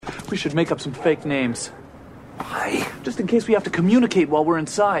We should make up some fake names. Why? Just in case we have to communicate while we're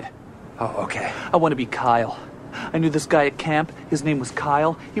inside. Oh, okay. I want to be Kyle. I knew this guy at camp. His name was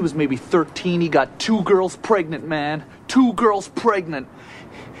Kyle. He was maybe 13. He got 2 girls pregnant, man. 2 girls pregnant.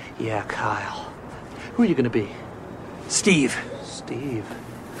 Yeah, Kyle. Who are you going to be? Steve. Steve.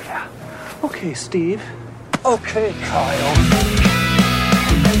 Yeah. Okay, Steve. Okay, Kyle.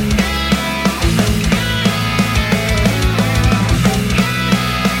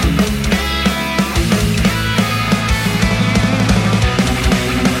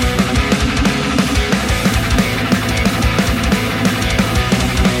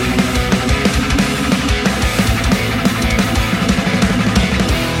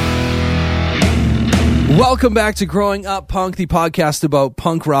 Welcome back to Growing Up Punk, the podcast about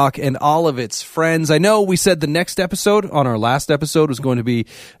punk rock and all of its friends. I know we said the next episode on our last episode was going to be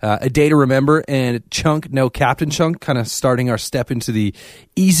a day to remember, and Captain Chunk, kind of starting our step into the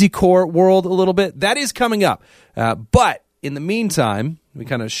easycore world a little bit. That is coming up. But in the meantime, we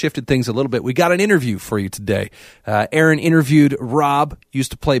kind of shifted things a little bit. We got an interview for you today. Aaron interviewed Rob,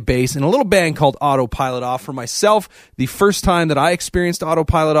 used to play bass in a little band called Autopilot Off. For myself, the first time that I experienced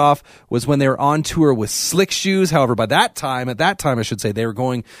Autopilot Off was when they were on tour with Slick Shoes. However, at that time, I should say, they were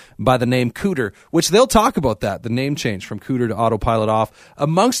going by the name Cooter, which they'll talk about that, the name change from Cooter to Autopilot Off,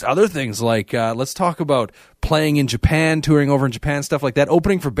 amongst other things like, let's talk about playing in Japan, touring over in Japan, stuff like that,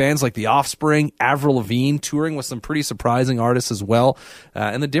 opening for bands like The Offspring, Avril Lavigne, touring with some pretty surprising artists as well,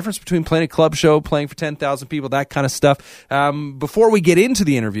 and the difference between playing a club show, playing for 10,000 people, that kind of stuff. Before we get into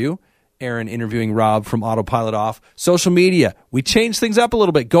the interview, Aaron interviewing Rob from Autopilot Off, social media, we changed things up a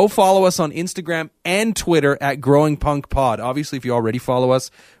little bit. Go follow us on Instagram and Twitter at Growing Punk Pod. Obviously, if you already follow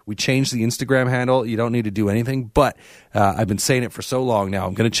us, we changed the Instagram handle. You don't need to do anything, but I've been saying it for so long now.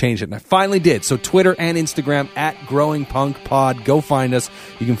 I'm going to change it, and I finally did. So Twitter and Instagram at Growing Punk Pod. Go find us.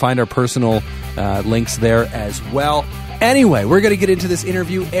 You can find our personal links there as well. Anyway, we're going to get into this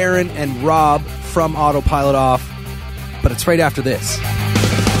interview, Aaron and Rob from Autopilot Off, but it's right after this.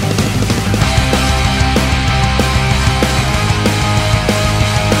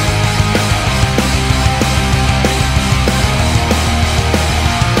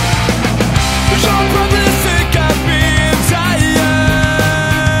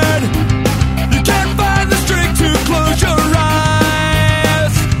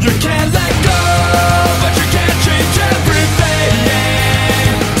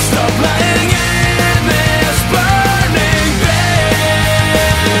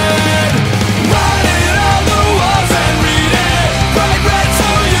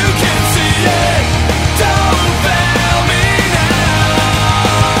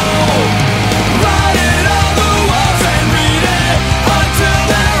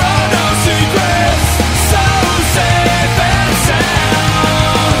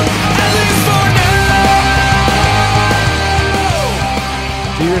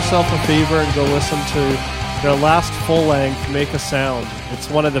 Yourself a favor and go listen to their last full-length, Make a Sound. It's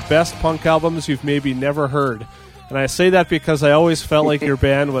one of the best punk albums you've maybe never heard. And I say that because I always felt like your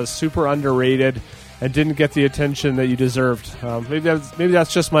band was super underrated and didn't get the attention that you deserved. Maybe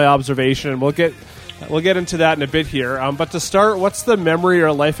that's just my observation, and we'll get into that in a bit here. But to start, what's the memory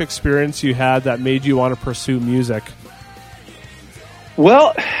or life experience you had that made you want to pursue music?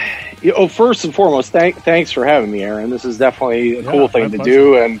 Well, first and foremost, thanks for having me, Aaron. This is definitely a cool thing to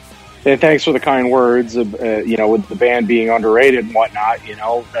do, and thanks for the kind words. With the band being underrated and whatnot,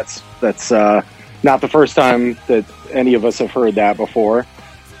 that's not the first time that any of us have heard that before.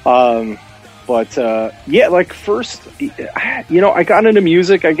 First, I got into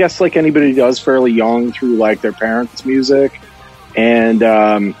music, I guess, like anybody does, fairly young through like their parents' music, and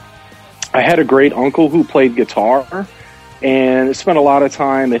I had a great uncle who played guitar. And I spent a lot of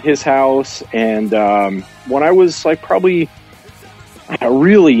time at his house. And when I was like probably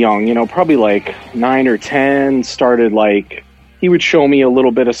really young, probably like 9 or 10, started like, he would show me a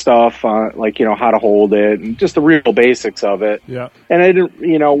little bit of stuff, how to hold it and just the real basics of it. Yeah. And I didn't,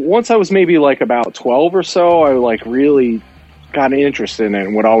 once I was maybe like about 12 or so, I like really got interested in it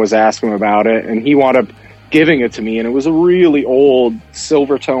and would always ask him about it. And he wound up giving it to me. And it was a really old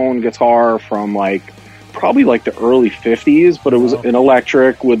Silvertone guitar from probably like the early 50s, but it was an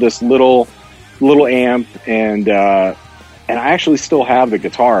electric with this little amp, and I actually still have the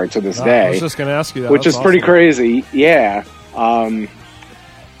guitar to this day. I was just going to ask you that, which is pretty crazy. Yeah. I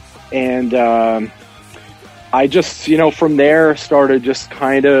just, from there started just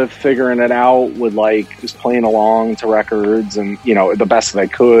kind of figuring it out with just playing along to records and, the best that I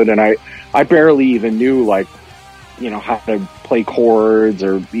could. And I barely even knew how to play chords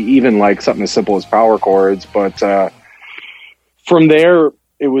or even something as simple as power chords. But from there,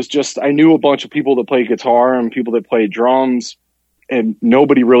 it was just, I knew a bunch of people that played guitar and people that played drums, and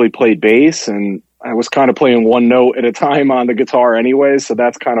nobody really played bass. And I was kind of playing one note at a time on the guitar anyway. So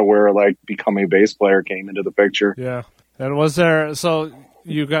that's kind of where like becoming a bass player came into the picture. Yeah. And so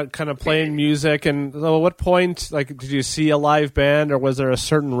you got kind of playing music, and at what point, like, did you see a live band, or was there a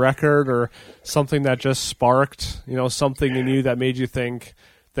certain record or something that just sparked, something in you that made you think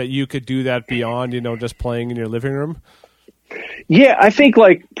that you could do that beyond, just playing in your living room? Yeah, I think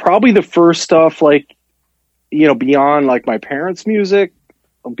like probably the first stuff, like, beyond like my parents' music,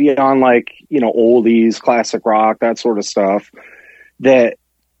 beyond like, oldies, classic rock, that sort of stuff that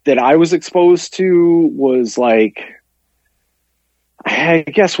I was exposed to was like, I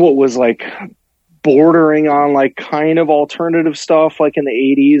guess what was like bordering on like kind of alternative stuff like in the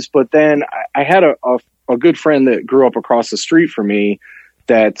 80s. But then I had a good friend that grew up across the street from me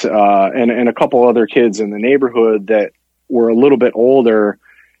that, and a couple other kids in the neighborhood that were a little bit older,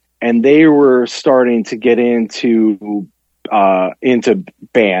 and they were starting to get into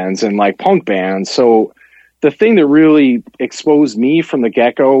bands and like punk bands. So the thing that really exposed me from the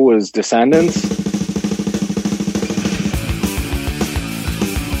get-go was Descendants.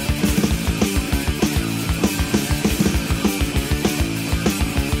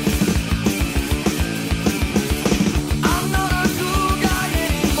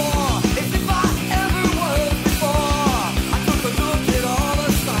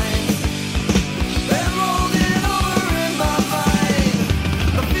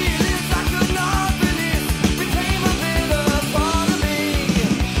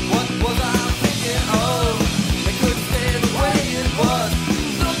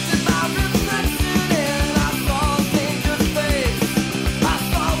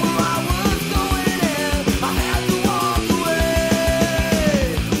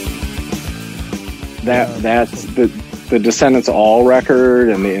 That's the Descendants All record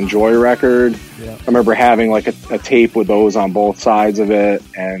and the Enjoy record. Yeah. I remember having like a tape with those on both sides of it,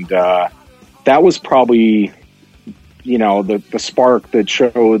 and that was probably the spark that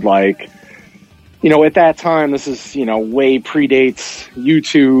showed like at that time, this is way predates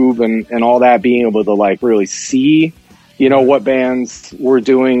YouTube and all that, being able to like really see what bands were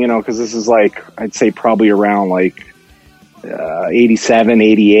doing, because this is like, I'd say probably around like 87,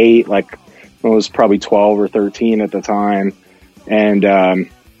 88, like I was probably 12 or 13 at the time. And, that,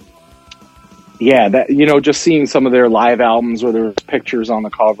 just seeing some of their live albums where there was pictures on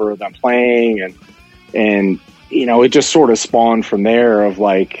the cover of them playing and, it just sort of spawned from there of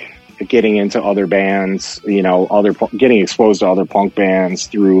like getting into other bands, getting exposed to other punk bands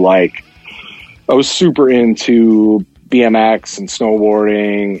through like, I was super into BMX and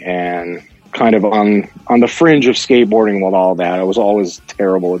snowboarding and kind of on the fringe of skateboarding with all that. I was always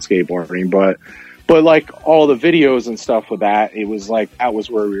terrible at skateboarding, but like all the videos and stuff with that, it was like, that was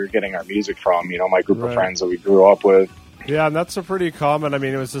where we were getting our music from, my group of friends that we grew up with. Yeah. And that's a pretty common,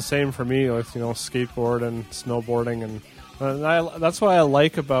 it was the same for me with, skateboard and snowboarding. And that's what I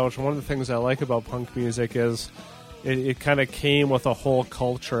like about, one of the things I like about punk music is it kind of came with a whole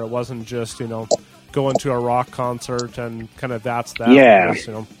culture. It wasn't just, going to a rock concert and kind of that's that. Yeah.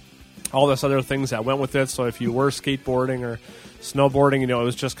 Was, all this other things that went with it. So if you were skateboarding or snowboarding, it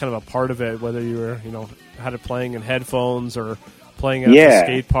was just kind of a part of it, whether you were, had it playing in headphones or playing at the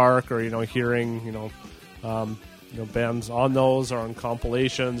skate park or, hearing, bands on those or on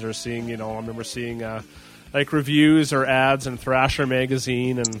compilations or seeing, I remember seeing like reviews or ads in Thrasher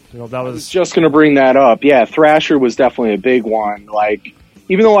magazine. And, that was... I was just going to bring that up. Yeah, Thrasher was definitely a big one. Like,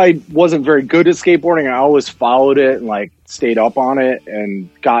 even though I wasn't very good at skateboarding, I always followed it and like stayed up on it and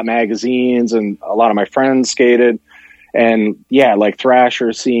got magazines, and a lot of my friends skated. And yeah, like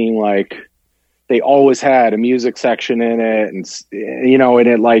Thrasher, seeing like they always had a music section in it, and and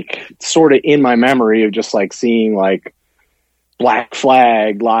it like sort of in my memory of just like seeing like Black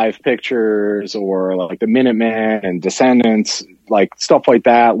Flag live pictures or like the Minutemen and Descendants, like stuff like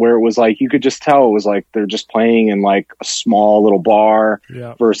that, where it was like you could just tell it was like they're just playing in like a small little bar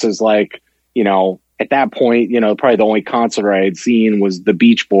versus like, at that point, probably the only concert I had seen was the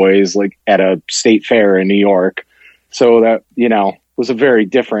Beach Boys, like at a state fair in New York. So that, was a very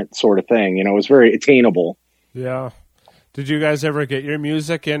different sort of thing. It was very attainable. Yeah. Did you guys ever get your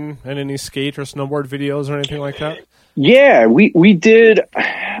music in any skate or snowboard videos or anything like that? Yeah, we did.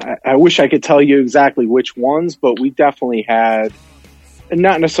 I wish I could tell you exactly which ones, but we definitely had,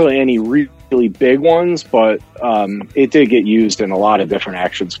 not necessarily any really big ones, but it did get used in a lot of different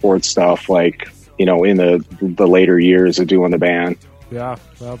action sports stuff, like, in the later years of doing the band. Yeah,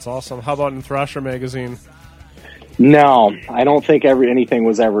 that's awesome. How about in Thrasher magazine? No, I don't think anything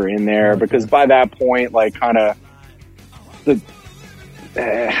was ever in there, because by that point, like, kind of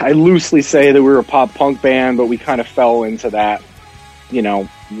I loosely say that we were a pop punk band, but we kind of fell into that. You know,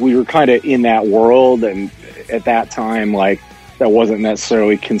 we were kind of in that world, and at that time, like, that wasn't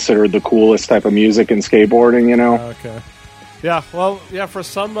necessarily considered the coolest type of music in skateboarding, you know? Okay. Yeah, well, yeah, for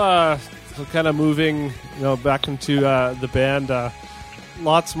some, so kind of moving, back into the band,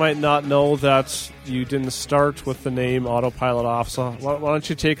 lots might not know that you didn't start with the name Autopilot Off, so why don't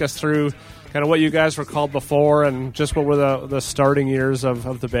you take us through kind of what you guys were called before, and just what were the starting years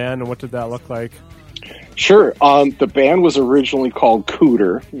of the band, and what did that look like? Sure. The band was originally called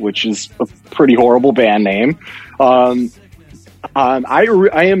Cooter, which is a pretty horrible band name. I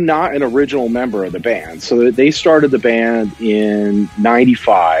am not an original member of the band. So they started the band in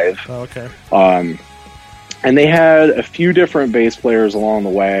 95. Oh, okay. And they had a few different bass players along the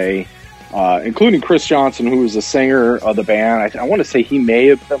way, including Chris Johnson, who was the singer of the band. I want to say he may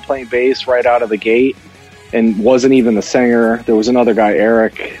have been playing bass right out of the gate and wasn't even the singer. There was another guy,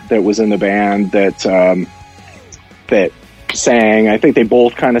 Eric, that was in the band that sang. I think they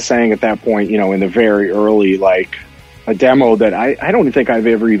both kind of sang at that point, in the very early, like, a demo that I don't think I've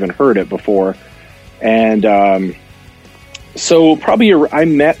ever even heard it before. And so probably I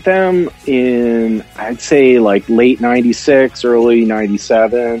met them in, I'd say, like late 96, early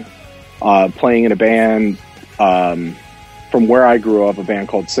 97, playing in a band from where I grew up, a band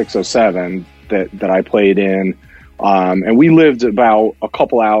called 607 that I played in. And we lived about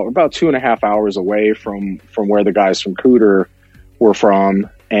about 2.5 hours away from where the guys from Cooter were from.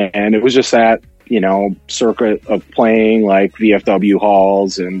 And it was just that, circuit of playing like VFW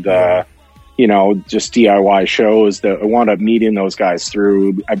halls and, just DIY shows that I wound up meeting those guys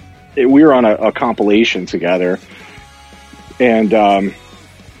through. We were on a compilation together, and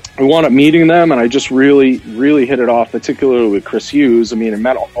we wound up meeting them, and I just really, really hit it off, particularly with Chris Hughes. I mean, I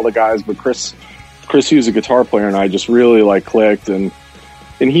met all the guys, but Chris Hughes, a guitar player, and I just really like clicked, and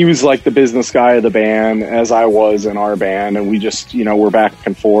he was like the business guy of the band, as I was in our band, and we just, we're back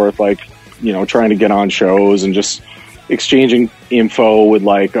and forth, like, trying to get on shows and just exchanging info with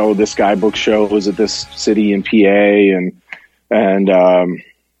like, oh, this guy books shows at this city in PA, and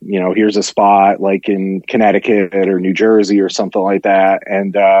here's a spot like in Connecticut or New Jersey or something like that.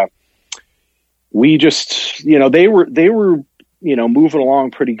 And we just, they were moving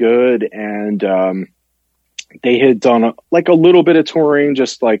along pretty good, and they had done a little bit of touring,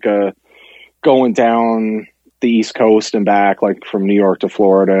 just like going down the East Coast and back, like from New York to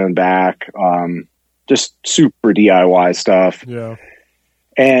Florida and back. Just super DIY stuff. Yeah.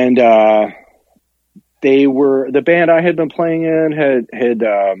 And the band I had been playing in had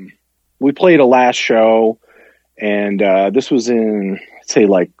we played a last show, and this was in, say,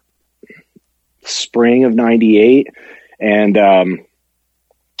 like spring of 98, and those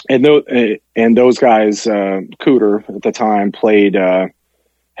guys, Cooter at the time,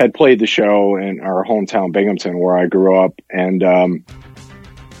 had played the show in our hometown Binghamton, where I grew up, and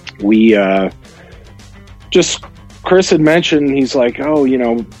we just, Chris had mentioned, he's like, oh,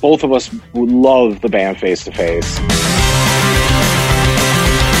 both of us would love the band Face to Face.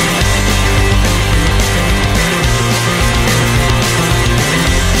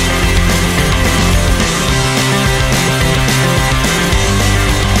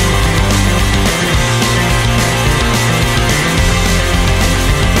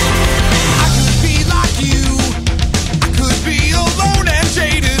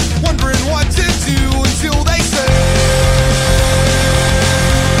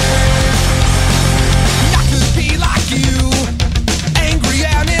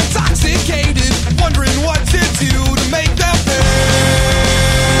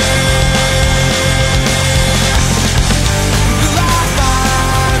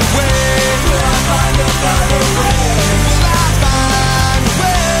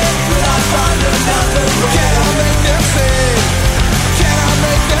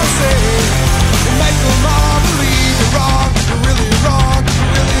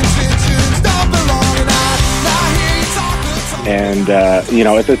 And,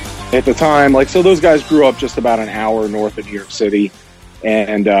 at the time, like, so those guys grew up just about an hour north of New York City.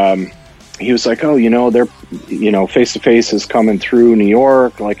 And he was like, oh, they're, Face to Face is coming through New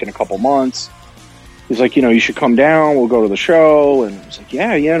York, like, in a couple months. He's like, you should come down. We'll go to the show. And I was like,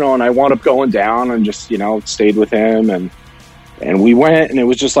 yeah, and I wound up going down and just, stayed with him. And we went, and it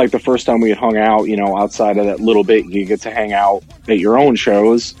was just like the first time we had hung out, outside of that little bit you get to hang out at your own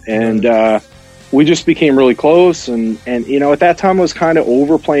shows. And, we just became really close, and at that time I was kind of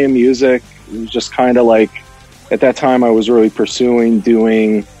over playing music. It was just kind of like, at that time I was really pursuing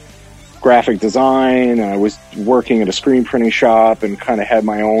doing graphic design. I was working at a screen printing shop and kind of had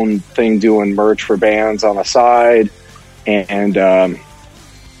my own thing doing merch for bands on the side. And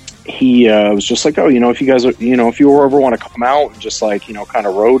he was just like, oh, if you guys, if you ever want to come out and just like, kind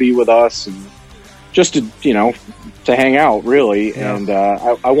of roadie with us and just to, to hang out really. Yeah. And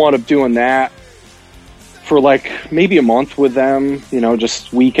I wound up doing that for like maybe a month with them,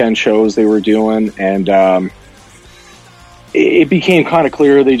 just weekend shows they were doing. And it became kind of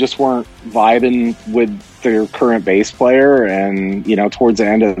clear they just weren't vibing with their current bass player. And, towards the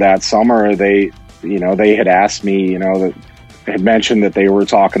end of that summer, they had asked me, that had mentioned that they were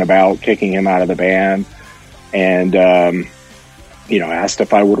talking about kicking him out of the band, and asked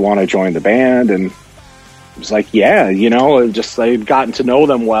if I would want to join the band, and I was like, yeah, just I'd gotten to know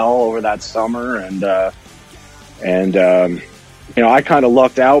them well over that summer, and I kind of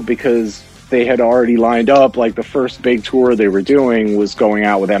lucked out because they had already lined up, like the first big tour they were doing was going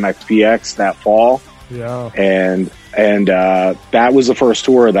out with MXPX that fall. Yeah. And that was the first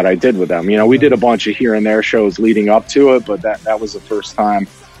tour that I did with them. We did a bunch of here and there shows leading up to it, but that was the first time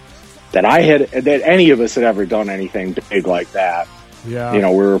that that any of us had ever done anything big like that. Yeah.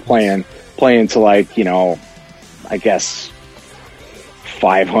 We were playing to like, I guess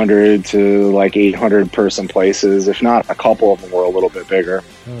 500 to like 800 person places. If not, a couple of them were a little bit bigger.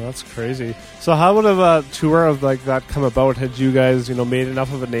 Oh, that's crazy. So how would a tour of like that come about? Had you guys, made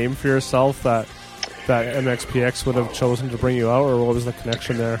enough of a name for yourself that MXPX would have chosen to bring you out, or what was the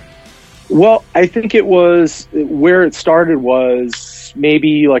connection there? Well, I think it was where it started was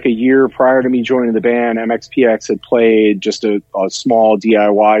maybe like a year prior to me joining the band. MXPX had played just a small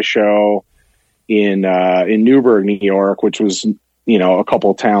DIY show in Newburgh, New York, which was, a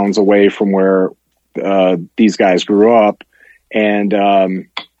couple towns away from where these guys grew up. And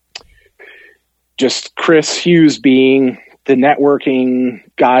just Chris Hughes being the networking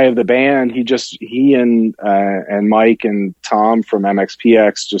guy of the band, he and Mike and Tom from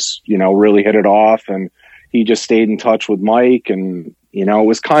MXPX just, really hit it off, and he just stayed in touch with Mike. And, it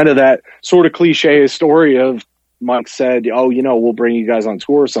was kind of that sort of cliche story of Mike said, oh, we'll bring you guys on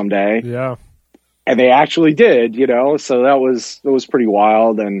tour someday. Yeah. And they actually did, so that was pretty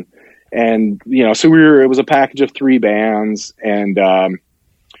wild. And, so it was a package of 3 bands, and,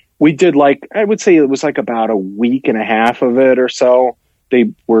 we did I would say it was like about a week and a half of it or so.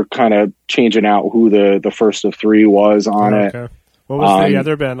 They were kind of changing out who the first of 3 was on it. What was the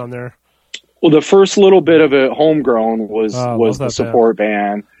other band on there? Well, the first little bit of it, Homegrown, was the support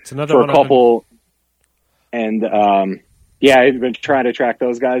band it's another for one a couple. And I've been trying to track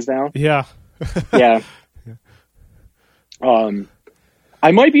those guys down. Yeah. Yeah. I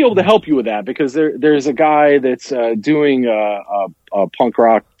might be able to help you with that because there's a guy that's doing a punk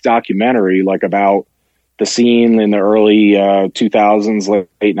rock documentary about the scene in the early 2000s,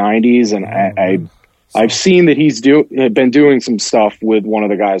 late 90s, and I've seen that he's been doing some stuff with one of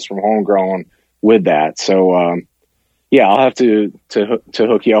the guys from Homegrown with that. So I'll have to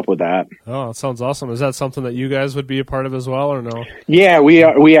hook you up with that. Oh, that sounds awesome. Is that something that you guys would be a part of as well, or no? Yeah,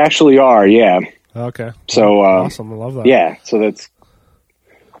 we actually are. Yeah. Okay. So awesome. I love that. Yeah. So that's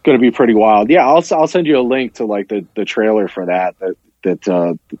going to be pretty wild. Yeah, I'll send you a link to the trailer for that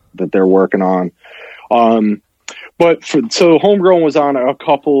they're working on. So Homegrown was on a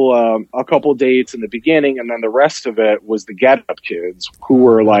couple dates in the beginning, and then the rest of it was the Get Up Kids, who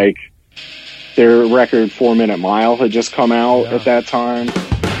were their record 4 Minute Mile had just come out at that time.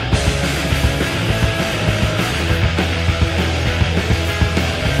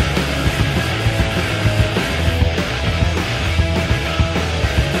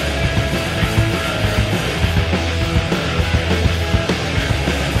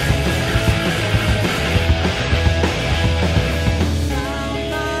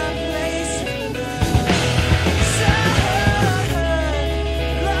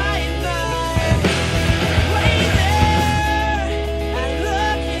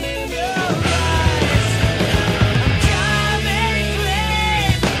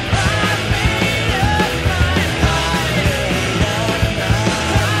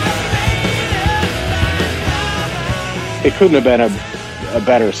 It couldn't have been a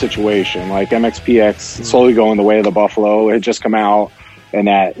better situation. MXPX slowly going the way of the Buffalo. It had just come out, and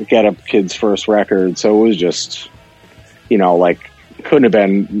that Get Up Kids' first record. So it was just, couldn't have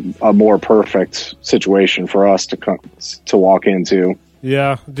been a more perfect situation for us to walk into.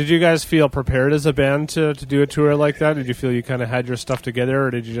 Yeah. Did you guys feel prepared as a band to do a tour like that? Did you feel you kind of had your stuff together,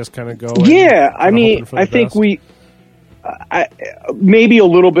 or did you just kind of go? Yeah, I think maybe a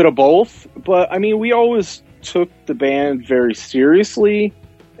little bit of both, but we always took the band very seriously,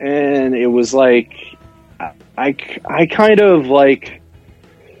 and it was I kind of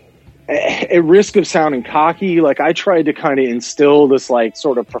at risk of sounding cocky, I tried to kind of instill this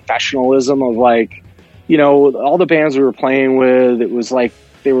sort of professionalism of all the bands we were playing with. It was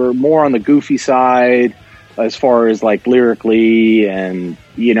they were more on the goofy side as far as like lyrically and,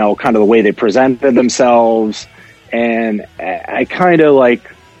 you know, kind of the way they presented themselves. And I kind of like,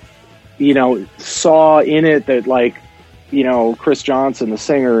 you know, saw in it that like, you know, Chris Johnson, the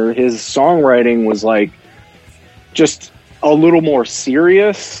singer, his songwriting was like just a little more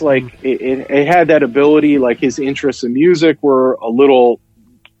serious. Like it had that ability, like his interests in music were a little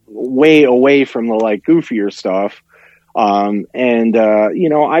way away from the like goofier stuff. You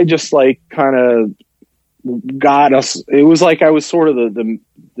know, I just like kind of got us. It was like I was sort of the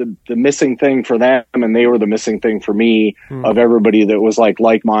missing thing for them, and they were the missing thing for me, of everybody that was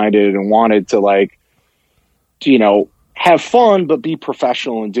like-minded and wanted to like, you know, have fun but be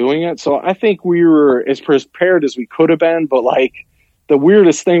professional in doing it. So I think we were as prepared as we could have been. But like the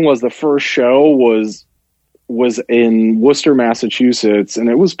weirdest thing was the first show was in Worcester, Massachusetts, and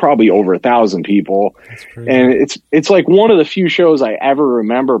it was probably over 1,000 people. And it's like one of the few shows I ever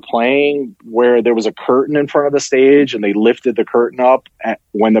remember playing where there was a curtain in front of the stage and they lifted the curtain up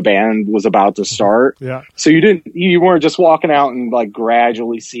when the band was about to start. Yeah. So you weren't just walking out and like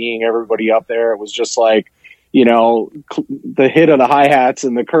gradually seeing everybody up there. It was just like, you know, the hit of the hi-hats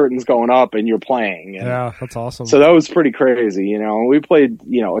and the curtains going up and you're playing. And yeah, that's awesome. so that was pretty crazy. You know, we played,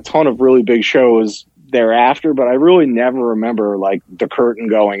 you know, a ton of really big shows thereafter, but I really never remember like the curtain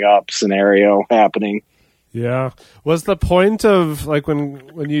going up scenario happening. Yeah. Was the point of like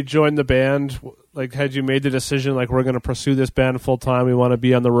when you joined the band, like had you made the decision like we're going to pursue this band full time, we want to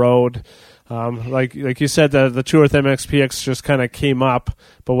be on the road? Like you said, the tour with MXPX just kind of came up,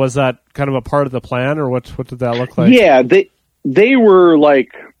 but was that kind of a part of the plan, or what did that look like? Yeah, they were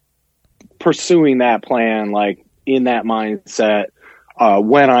like pursuing that plan, like in that mindset.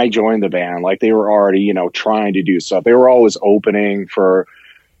 When I joined the band, like they were already, you know, trying to do stuff. They were always opening for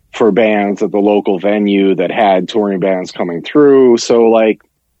bands at the local venue that had touring bands coming through. So like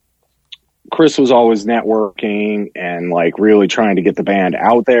Chris was always networking and like really trying to get the band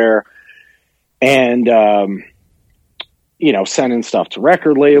out there and, you know, sending stuff to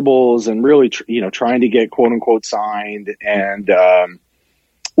record labels and really, you know, trying to get quote unquote signed. And,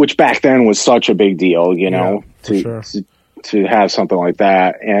 which back then was such a big deal, you know, to have something like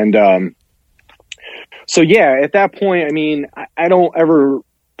that. And so yeah, at that point, I mean, I don't ever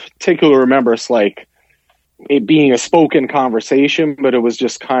particularly remember it's like it being a spoken conversation, but it was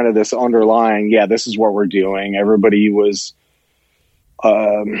just kind of this underlying, yeah, this is what we're doing. Everybody was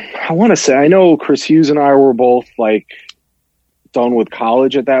I want to say, I know Chris Hughes and I were both like done with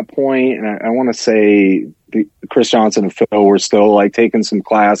college at that point, and I want to say Chris Johnson and Phil were still like taking some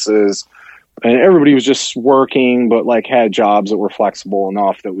classes. And everybody was just working, but like had jobs that were flexible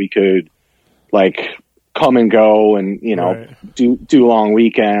enough that we could like come and go and, you know, do long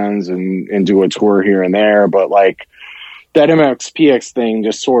weekends and do a tour here and there. But like that MXPX thing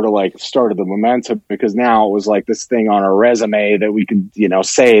just sort of like started the momentum, because now it was like this thing on our resume that we could, you know,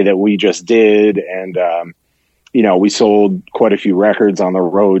 say that we just did. And, you know, we sold quite a few records on the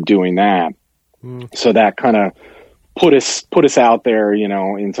road doing that. So that kind of put us out there, you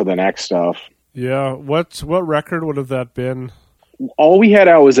know, into the next stuff. Yeah. What record would have that been? All we had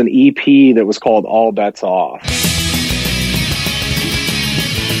out was an EP that was called All Bets Off. This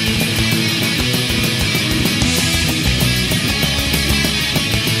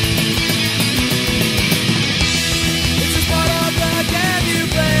is part of the game you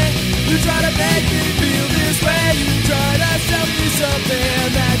play. You try to make me feel this way. You try to sell me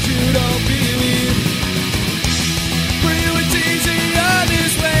something that you don't believe. For you it's easier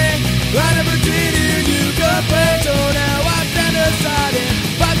this way. I never treated you good way, so now I'm deciding.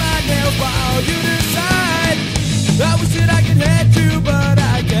 Bite my nails while you decide. I wish that I could head to, but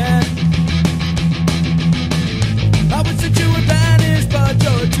I can't. I wish that you would vanish, but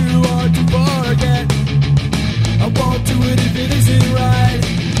you're too hard to forget. I won't do it if it isn't right,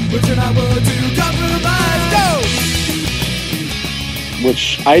 but you're not willing to compromise. Go!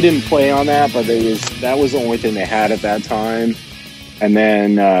 Which I didn't play on that, but that was the only thing they had at that time. And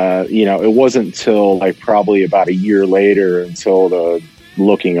then, you know, it wasn't until like probably about a year later until the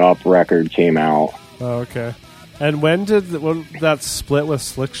Looking Up record came out. Oh, okay. And when that split with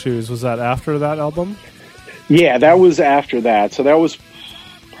Slick Shoes? Was that after that album? Yeah, that was after that. So that was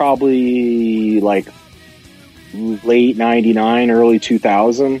probably like late 99, early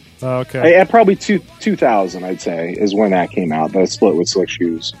 2000. Oh, okay. Yeah, probably 2000, I'd say, is when that came out, the split with Slick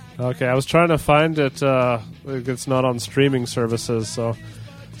Shoes. Okay, I was trying to find it. It's not on streaming services, so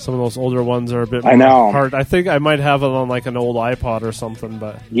some of those older ones are a bit more hard. I think I might have it on like an old iPod or something.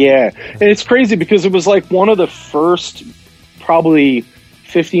 But yeah, and it's crazy because it was like one of the first probably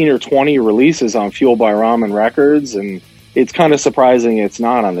 15 or 20 releases on Fueled by Ramen Records, and it's kind of surprising it's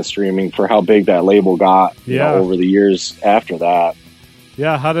not on the streaming for how big that label got over the years after that.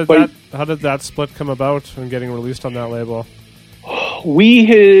 Yeah, how did that split come about and getting released on that label?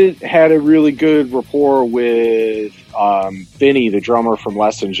 We had a really good rapport with Vinny, the drummer from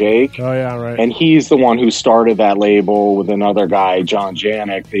Less Than Jake. Oh, yeah, right. And he's the one who started that label with another guy, John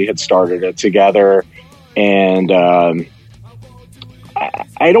Janik. They had started it together. And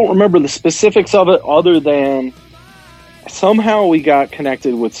I don't remember the specifics of it other than somehow we got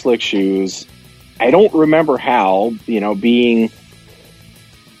connected with Slick Shoes. I don't remember how, being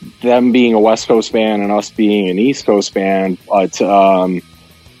a West Coast band and us being an East Coast band, but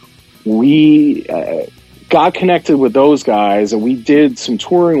we got connected with those guys, and we did some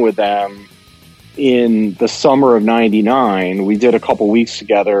touring with them in the summer of '99. We did a couple weeks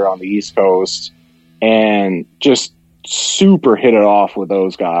together on the East Coast and just super hit it off with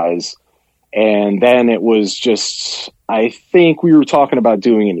those guys. And then it was just, I think we were talking about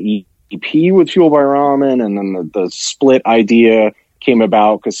doing an EP with Fuel by Ramen, and then the split idea came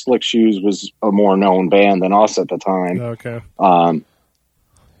about because Slick Shoes was a more known band than us at the time. Okay.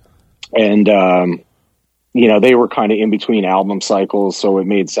 They were kind of in between album cycles, so it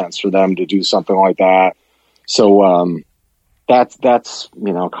made sense for them to do something like that. So that's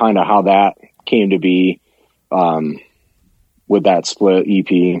kind of how that came to be with that split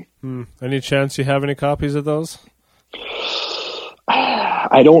EP. Any chance you have any copies of those?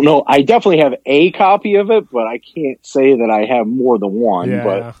 I don't know. I definitely have a copy of it, but I can't say that I have more than one. Yeah.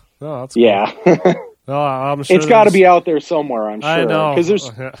 But Oh, that's yeah. Oh, I'm sure it's got to be out there somewhere, I'm sure. I know.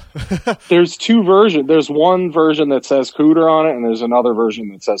 Because there's two versions. There's one version that says Cooter on it, and there's another version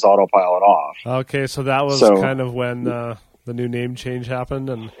that says Autopilot Off. Okay, so that was kind of when the new name change happened?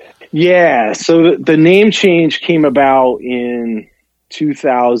 And yeah, so the name change came about in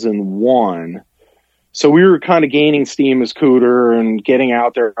 2001. So we were kind of gaining steam as Cooter and getting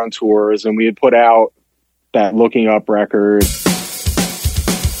out there on tours, and we had put out that Looking Up record.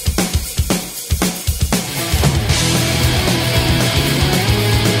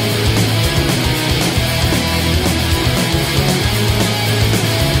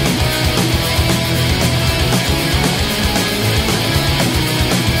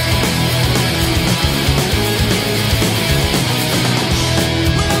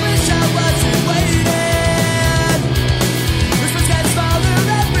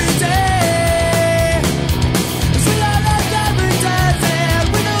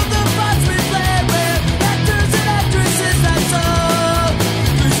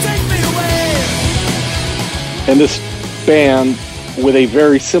 And this band, with a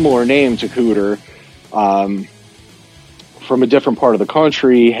very similar name to Cooter, from a different part of the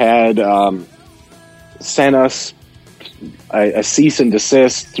country, had sent us a cease and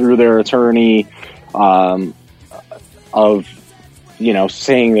desist through their attorney of,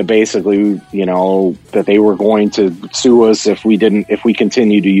 saying that basically, that they were going to sue us if we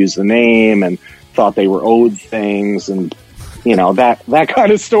continued to use the name, and thought they were owed things, and that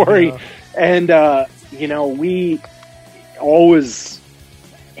kind of story. Yeah. And we always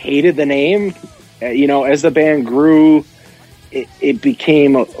hated the name. As the band grew, it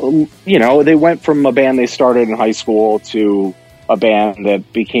became, they went from a band they started in high school to a band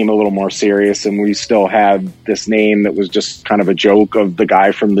that became a little more serious, and we still had this name that was just kind of a joke of the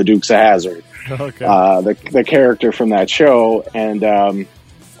guy from the Dukes of Hazzard, okay. The character from that show, and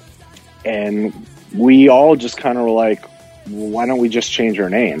we all just kind of were like, why don't we just change our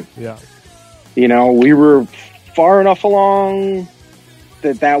name? Yeah. We were far enough along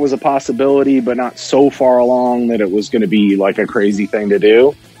that was a possibility, but not so far along that it was going to be like a crazy thing to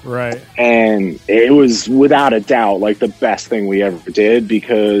do. Right. And it was without a doubt like the best thing we ever did,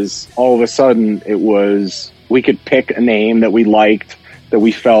 because all of a sudden we could pick a name that we liked, that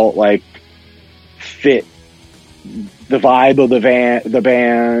we felt like fit the vibe of the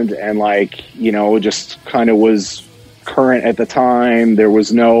band, and just kind of was current at the time. There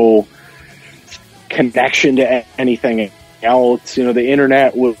was no connection to anything else. The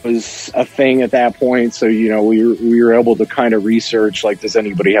internet was a thing at that point, so we were able to kind of research, like, does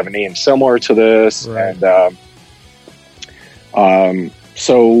anybody have a name similar to this? Right. And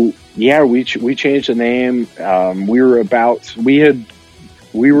so yeah, we changed the name.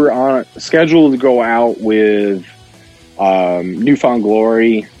 We were on scheduled to go out with Newfound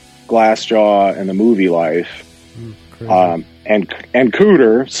Glory, Glassjaw, and the Movie Life, and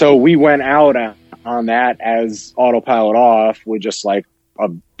Cooter. So we went out on that as Autopilot Off, with just like a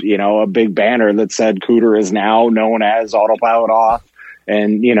big banner that said Cooter is now known as Autopilot Off,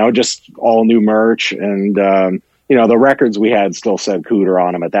 and just all new merch, and the records we had still said Cooter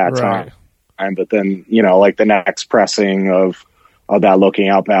on them at that time. but then, you know, like the next pressing of that Looking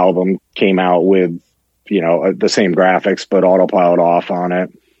Up album came out with, you know, the same graphics, but Autopilot off on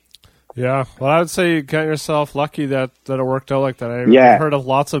it. Yeah, well, I would say you count yourself lucky that it worked out like that. I've heard of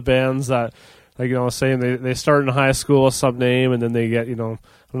lots of bands that, like, you know, saying they start in high school with some name, and then they get, you know,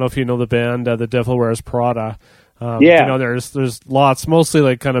 I don't know if you know the band, The Devil Wears Prada. You know, there's lots, mostly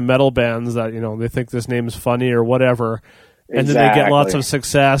like kind of metal bands that, you know, they think this name's funny or whatever, and then they get lots of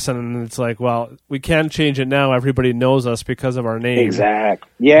success, and it's like, well, we can't change it now. Everybody knows us because of our name. Exactly.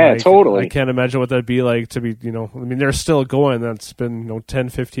 Yeah, totally. I can't imagine what that'd be like to be, you know, I mean, they're still going. That's been, you know, 10,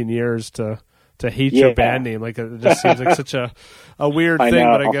 15 years to hate your band name. Like, it just seems like such a weird thing,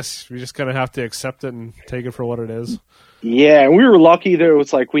 but I guess we just kind of have to accept it and take it for what it is. Yeah, and we were lucky that it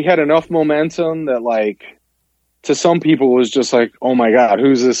was like we had enough momentum that, like, to some people it was just like, oh my God,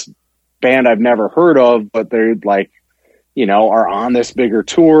 who's this band I've never heard of, but they're like, you know, are on this bigger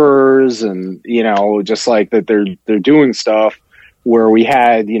tours, and, you know, just like that they're doing stuff where we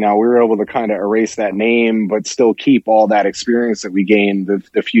had, you know, we were able to kind of erase that name, but still keep all that experience that we gained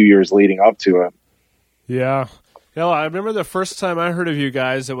the few years leading up to it. Yeah. You know, I remember the first time I heard of you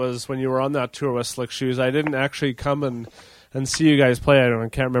guys, it was when you were on that tour with Slick Shoes. I didn't actually come and see you guys play. I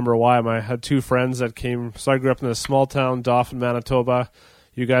can't remember why. I had two friends that came. So I grew up in a small town, Dauphin, Manitoba.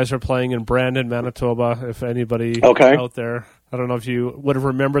 You guys are playing in Brandon, Manitoba, if anybody out there. I don't know if you would have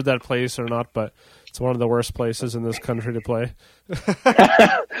remembered that place or not, but it's one of the worst places in this country to play.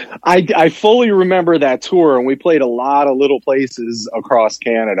 I fully remember that tour, and we played a lot of little places across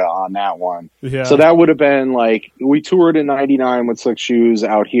Canada on that one. Yeah. So that would have been like, we toured in 99 with Slick Shoes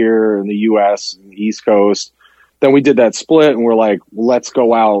out here in the U.S. and the East Coast. Then we did that split, and we're like, let's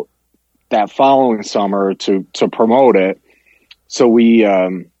go out that following summer to promote it. So we,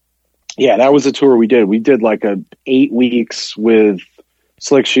 that was a tour we did. We did like 8 weeks with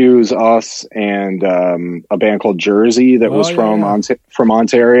Slick Shoes, us, and a band called Jersey that was from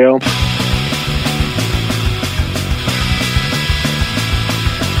Ontario.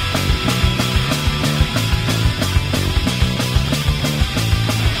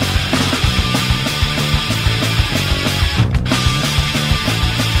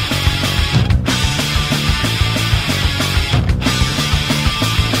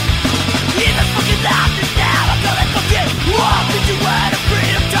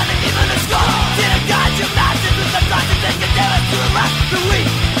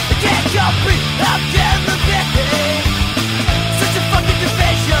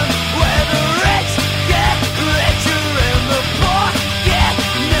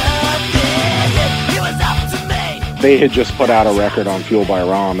 They had just put out a record on Fueled by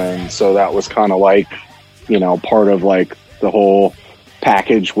Ramen, so that was kind of like, you know, part of like the whole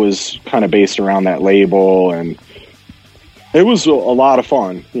package was kind of based around that label, and it was a lot of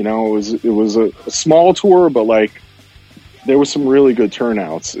fun. You know, it was a small tour, but like there was some really good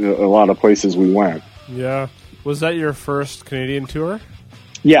turnouts. A lot of places we went. Yeah, was that your first Canadian tour?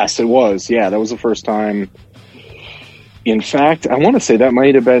 Yes, it was. Yeah, that was the first time. In fact, I want to say that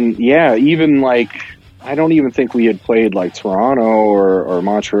might have been, even like, I don't even think we had played like Toronto or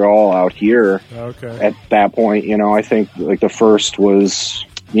Montreal out here at that point. You know, I think like the first was,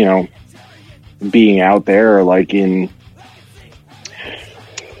 you know, being out there like in,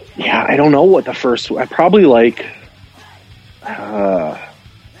 I don't know what the first, probably like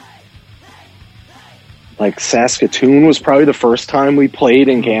Saskatoon was probably the first time we played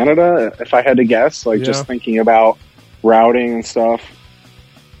in Canada, if I had to guess, like just thinking about routing and stuff.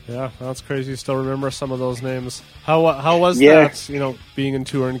 Yeah, that's crazy. You still remember some of those names. How was that, you know, being in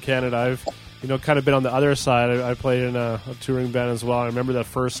tour in Canada? I've, you know, kind of been on the other side. I played in a touring band as well. I remember that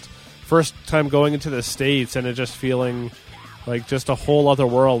first time going into the States and it just feeling like just a whole other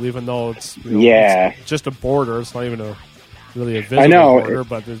world, even though it's, you know, it's just a border. It's not even really a visible border,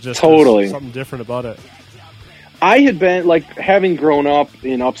 but there's just something different about it. I had been, like, having grown up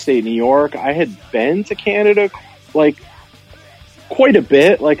in upstate New York, I had been to Canada, like, quite a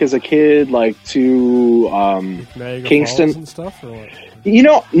bit, like as a kid, like to Kingston Falls and stuff, or what? You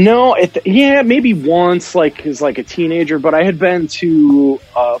know, no, maybe once, like as like a teenager. But I had been to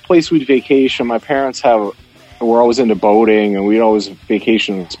a place we'd vacation. My parents were always into boating, and we'd always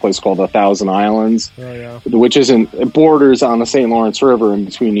vacation in this place called 1,000 Islands, which borders on the St. Lawrence River in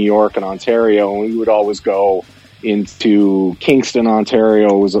between New York and Ontario. And we would always go into Kingston,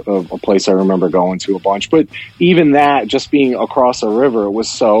 Ontario was a place I remember going to a bunch. But even that, just being across a river, was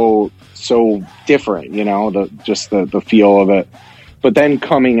so different, you know, the feel of it. But then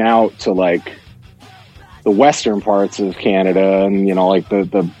coming out to like the western parts of Canada and, you know, like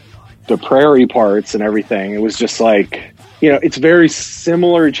the prairie parts and everything, it was just like you know, it's very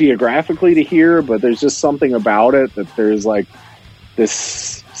similar geographically to here, but there's just something about it that there's like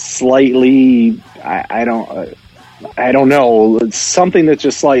this slightly, I don't know, it's something that's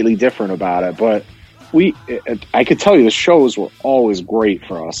just slightly different about it. But I could tell you the shows were always great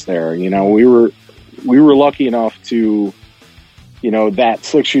for us there. You know, we were lucky enough to, you know, that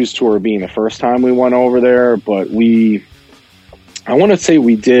Slick Shoes tour being the first time we went over there, but I want to say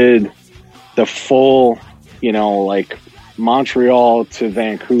we did the full, you know, like Montreal to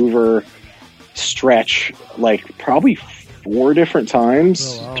Vancouver stretch, like probably 4 different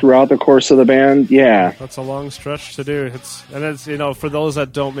times throughout the course of the band. Yeah. That's a long stretch to do. It's, you know, for those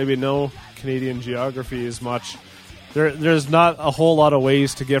that don't maybe know Canadian geography as much, there's not a whole lot of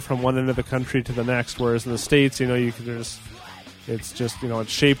ways to get from one end of the country to the next, whereas in the States, you know, it's just, you know,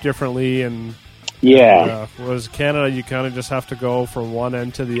 it's shaped differently, and whereas Canada, you kind of just have to go from one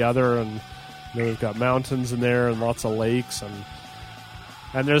end to the other, and you know, we've got mountains in there and lots of lakes,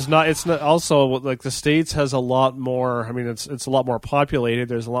 and it's not also like the States has a lot more. I mean, it's a lot more populated.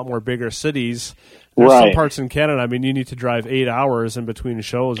 There's a lot more bigger cities. There's some parts in Canada, I mean, you need to drive 8 hours in between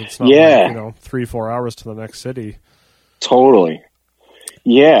shows. It's not like, you know, 3-4 hours to the next city. Totally.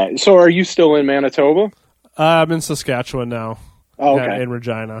 Yeah. So are you still in Manitoba? I'm in Saskatchewan now. Oh, okay. In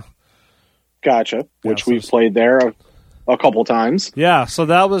Regina. Gotcha. Which we've played there a couple times. Yeah, so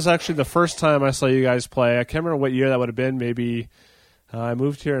that was actually the first time I saw you guys play. I can't remember what year that would have been. Maybe I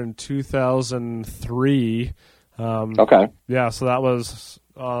moved here in 2003. Okay. Yeah, so that was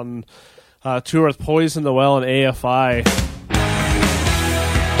on tour with Poison the Well and AFI.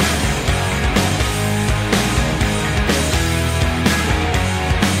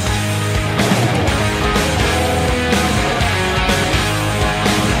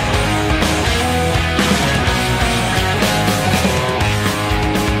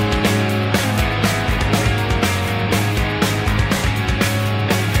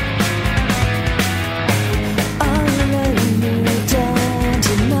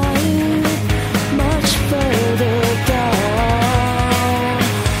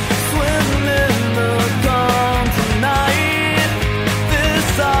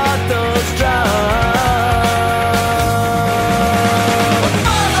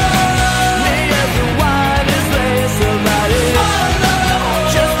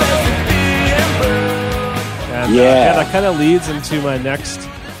 Yeah, that kind of leads into my next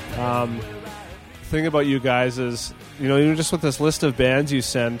thing about you guys is, you know, even just with this list of bands you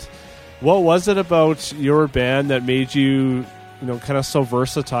sent, what was it about your band that made you, you know, kind of so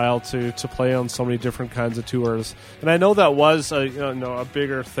versatile to play on so many different kinds of tours? And I know that was a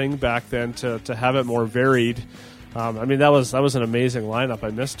bigger thing back then to have it more varied. I mean, that was an amazing lineup.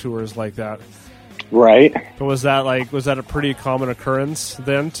 I miss tours like that. Right. But was that a pretty common occurrence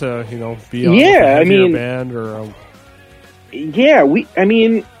then to, you know, be on a band or? Yeah, we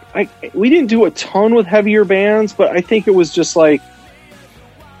didn't do a ton with heavier bands, but I think it was just like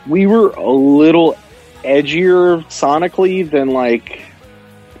we were a little edgier sonically than like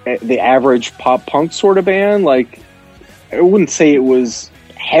the average pop punk sort of band. Like, I wouldn't say it was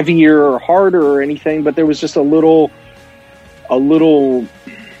heavier or harder or anything, but there was just a little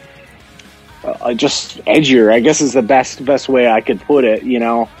just edgier, I guess, is the best way I could put it. You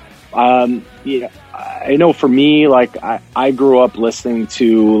know, I know for me, like I grew up listening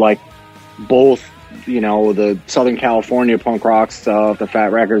to like both, you know, the Southern California punk rock stuff, the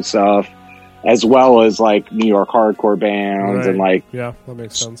Fat Wreck stuff, as well as like New York hardcore bands and like that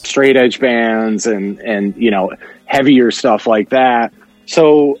makes sense. Straight edge bands and you know, heavier stuff like that.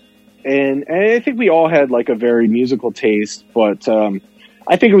 So, and I think we all had like a very musical taste, but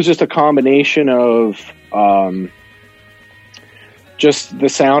I think it was just a combination of just the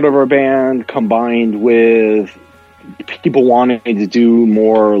sound of our band combined with people wanting to do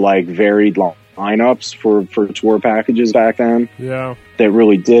more like varied lineups for tour packages back then. Yeah, that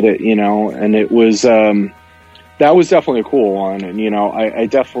really did it, you know. And it was that was definitely a cool one. And you know, I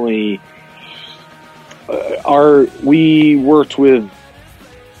definitely we worked with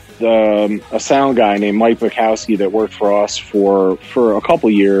a sound guy named Mike Bukowski that worked for us for a couple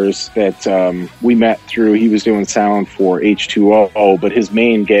years that we met through. He was doing sound for H2O, but his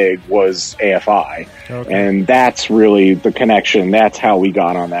main gig was AFI. Okay. And that's really the connection. That's how we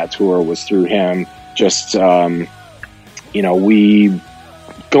got on that tour, was through him. Just, you know, we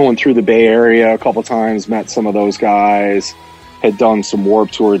going through the Bay Area a couple times, met some of those guys, had done some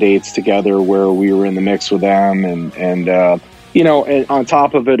Warped Tour dates together where we were in the mix with them, and you know, and on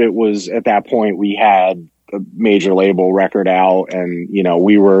top of it, it was at that point we had a major label record out, and you know,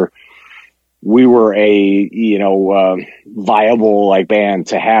 we were a, you know, viable like band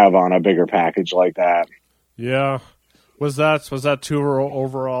to have on a bigger package like that. Yeah. Was that tour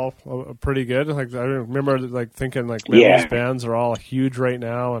overall pretty good? Like, I remember like thinking like, man, Yeah. these bands are all huge right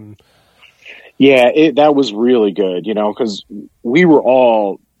now, and Yeah, that was really good, you know, because we were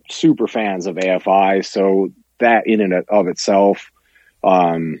all super fans of AFI, so that in and of itself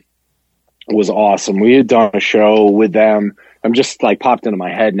was awesome. We had done a show with them. I'm just like popped into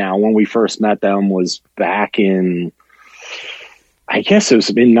my head now. When we first met them was back in, I guess it was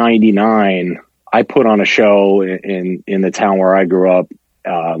in '99. I put on a show in the town where I grew up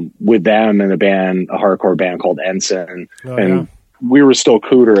with them and a hardcore band called Ensign. Oh, and yeah. we were still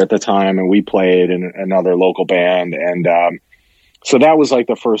Cooter at the time, and we played in another local band. And so that was like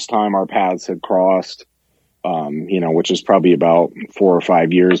the first time our paths had crossed, you know, which is probably about 4 or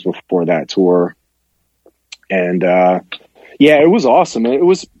 5 years before that tour. And yeah, it was awesome. It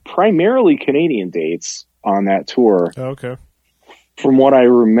was primarily Canadian dates on that tour. okay. From what I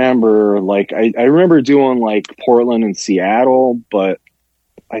remember, like I remember doing like Portland and Seattle, but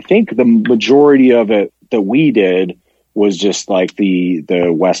I think the majority of it that we did was just like the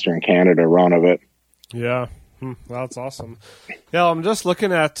Western Canada run of it. Yeah. Well, that's awesome. Yeah, I'm just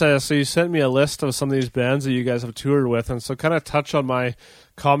looking at, so you sent me a list of some of these bands that you guys have toured with, and so kind of touch on my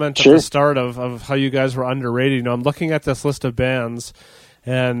comment at Sure. the start of how you guys were underrated. You know, I'm looking at this list of bands,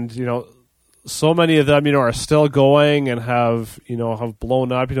 and, you know, so many of them, you know, are still going and have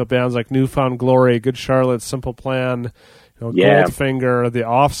blown up, you know, bands like Newfound Glory, Good Charlotte, Simple Plan, you know, Yeah. Goldfinger, The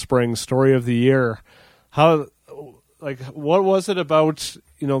Offspring, Story of the Year. How, like, what was it about,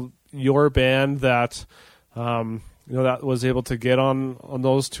 you know, your band that, you know, that was able to get on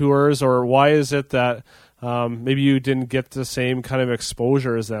those tours, or why is it that maybe you didn't get the same kind of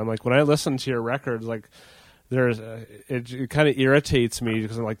exposure as them? Like, when I listen to your records, like, it kind of irritates me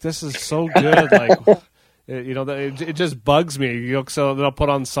because I'm like, this is so good. Like, you know, it just bugs me. You know, so then I'll put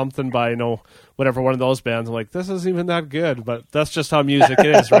on something by, you know, whatever, one of those bands. I'm like, this isn't even that good, but that's just how music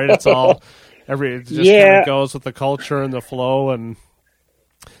is, right? It's all, it just kind of goes with the culture and the flow. And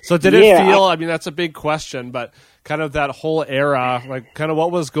so did it feel, I mean, that's a big question, but kind of that whole era, like kind of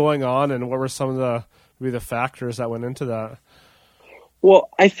what was going on and what were some of maybe the factors that went into that? Well,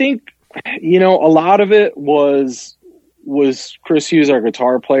 I think, you know, a lot of it was Chris Hughes, our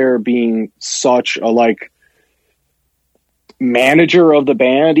guitar player, being such a like manager of the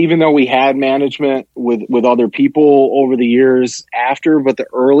band, even though we had management with other people over the years after, but the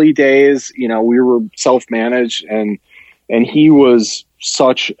early days, you know, we were self-managed, and he was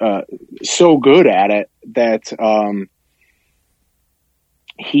such so good at it that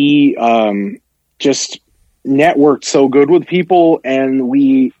he just networked so good with people. And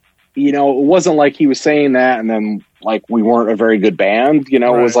we, you know, it wasn't like he was saying that and then like we weren't a very good band, you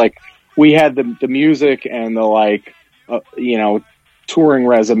know. Right. It was like we had the music and the like you know, touring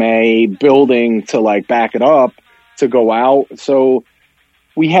resume building to like back it up to go out. So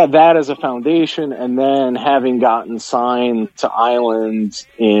we had that as a foundation, and then having gotten signed to Island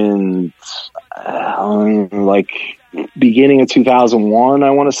in like beginning of 2001,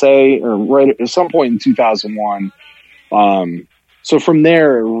 I want to say, or right at some point in 2001. So from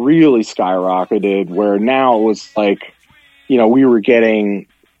there, it really skyrocketed, where now it was like, you know, we were getting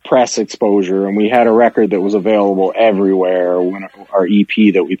press exposure, and we had a record that was available everywhere when our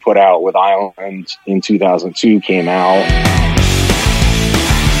EP that we put out with Island in 2002 came out.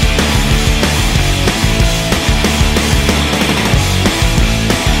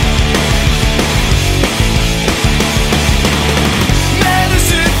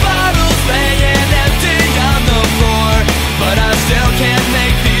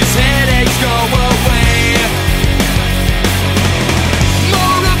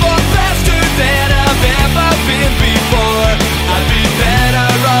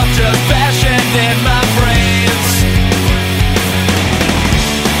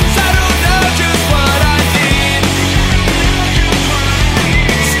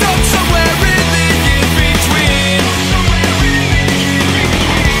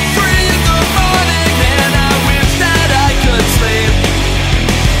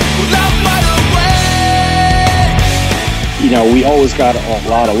 You know, we always got a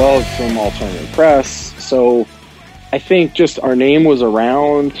lot of love from alternative press. So I think just our name was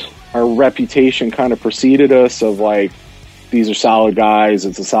around, our reputation kind of preceded us of like, these are solid guys,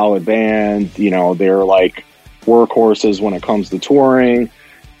 it's a solid band, you know, they're like workhorses when it comes to touring.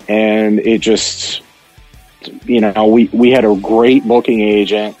 And it just, you know, we had a great booking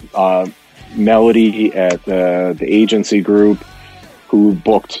agent, Melody at the agency group, who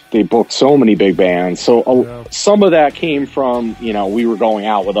booked so many big bands. So some of that came from, you know, we were going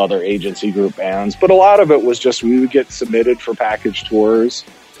out with other agency group bands, but a lot of it was just we would get submitted for package tours.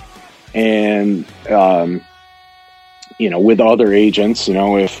 And, with other agents,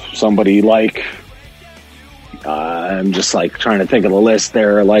 if somebody like, I'm just like trying to think of the list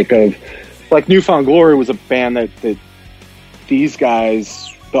there, like New Found Glory was a band that these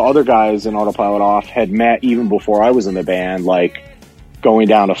guys, the other guys in Autopilot Off, had met even before I was in the band, like going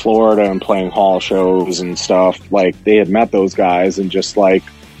down to Florida and playing hall shows and stuff. Like they had met those guys and just like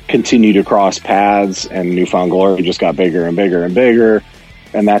continued to cross paths, and New Found Glory just got bigger and bigger and bigger.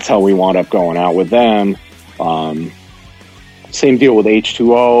 And that's how we wound up going out with them. Same deal with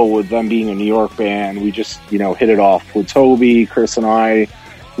H2O, with them being a New York band. We just, hit it off with Toby. Chris and I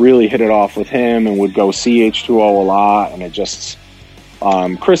really hit it off with him and would go see H2O a lot. And it just,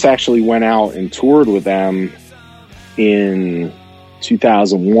 Chris actually went out and toured with them in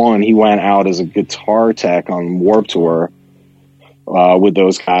 2001. He went out as a guitar tech on Warped Tour with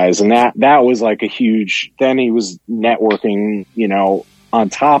those guys. And that was like a huge, then he was networking, on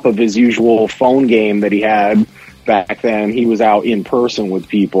top of his usual phone game that he had back then. He was out in person with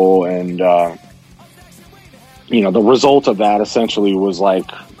people, and the result of that essentially was like,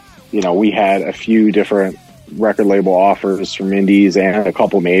 we had a few different record label offers from indies and a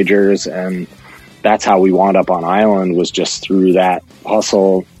couple majors, and that's how we wound up on Island, was just through that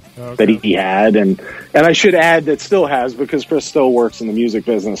hustle that he had. And I should add that still has, because Chris still works in the music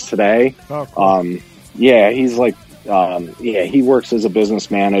business today. Oh, cool. He's like, he works as a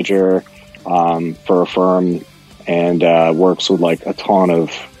business manager for a firm, and works with like a ton of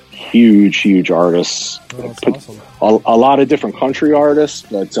huge artists. Oh, that's awesome. A lot of different country artists,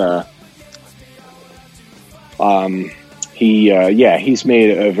 but he's made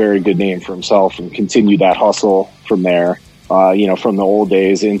a very good name for himself and continued that hustle from there. From the old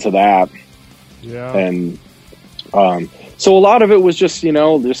days into that. Yeah. And so a lot of it was just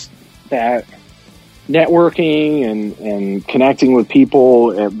just that networking and connecting with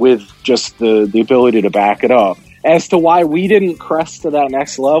people, with just the ability to back it up. As to why we didn't crest to that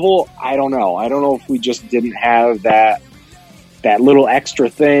next level, I don't know. I don't know if we just didn't have that little extra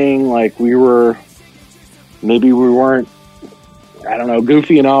thing. Like maybe we weren't, I don't know,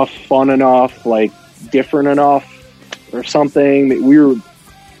 goofy enough, fun enough, like different enough or something. We were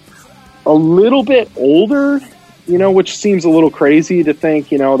a little bit older, which seems a little crazy to think,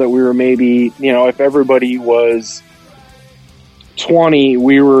 that we were maybe, if everybody was 20,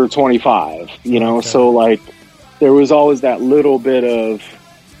 we were 25, Okay. So like there was always that little bit of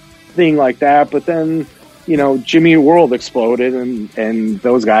thing like that. But then, Jimmy World exploded, and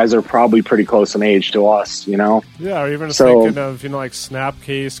those guys are probably pretty close in age to us, Yeah, or even thinking of, like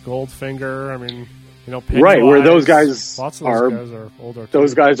Snapcase, Goldfinger, I mean, Pennywise, right, where those guys lots of those guys are older.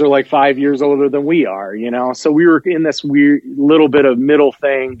 Those too. guys are like 5 years older than we are, So we were in this weird little bit of middle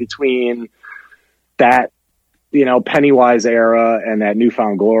thing between that, Pennywise era and that New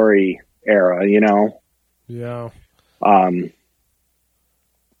Found Glory era, Yeah.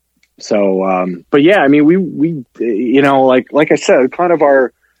 But yeah, I mean, we like I said, kind of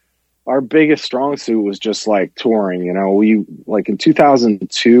our biggest strong suit was just like touring. We like in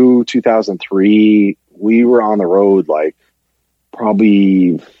 2002, 2003, we were on the road like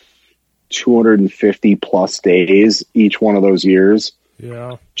probably 250 plus days each one of those years.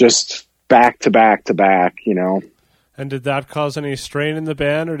 Yeah. Just back to back to back, And did that cause any strain in the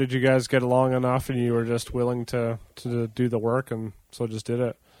band, or did you guys get along enough and you were just willing to do the work and so just did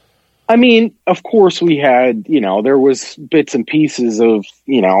it? I mean, of course we had, there was bits and pieces of,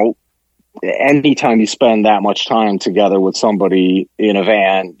 anytime you spend that much time together with somebody in a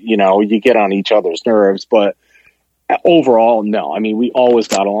van, you get on each other's nerves. But overall, no. I mean, we always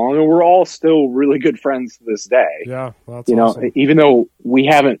got along, and we're all still really good friends to this day. Yeah, well, that's awesome. Even though we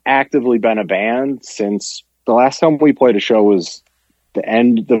haven't actively been a band since the last time we played a show was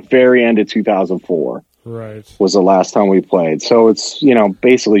the very end of 2004. Right. Was the last time we played. So it's,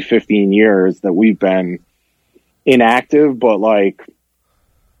 basically 15 years that we've been inactive, but like,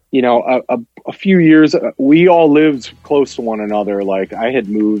 a few years, we all lived close to one another. Like I had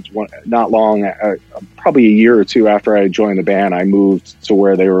moved not long, probably a year or two after I joined the band, I moved to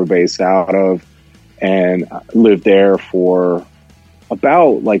where they were based out of and lived there for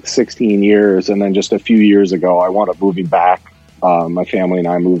about like 16 years. And then just a few years ago, I wound up moving back. My family and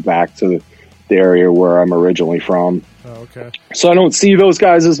I moved back to the area where I'm originally from. Oh, okay. So I don't see those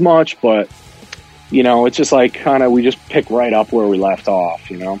guys as much, but it's just like kind of, we just pick right up where we left off,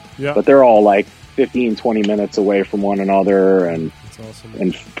 Yeah. but they're all like 15, 20 minutes away from one another. And, That's awesome.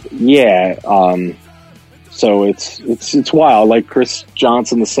 and yeah. So it's wild. Like Chris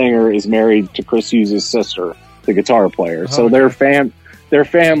Johnson, the singer, is married to Chris Hughes' sister, the guitar player. So their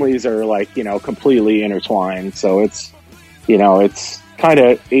families are like, completely intertwined. So it's, it's kind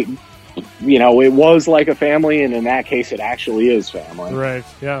of, it was like a family, and in that case, it actually is family. Right.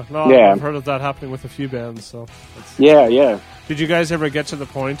 Yeah. No, Yeah. I've heard of that happening with a few bands. So. Yeah. Did you guys ever get to the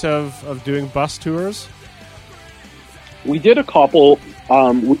point of doing bus tours? We did a couple.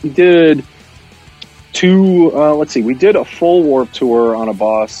 We did two. Let's see. We did a full Warped Tour on a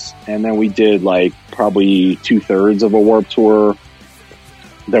bus, and then we did like probably 2/3 of a Warped Tour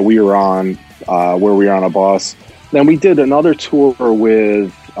that we were on, where we were on a bus. Then we did another tour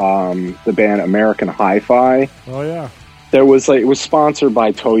with the band American Hi-Fi. Oh yeah. It was sponsored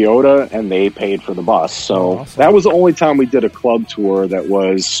by Toyota, and they paid for the bus. So awesome. that was the only time we did a club tour that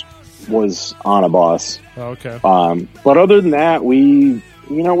was on a bus. Oh, okay. But other than that, we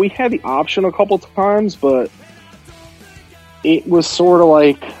had the option a couple times, but it was sort of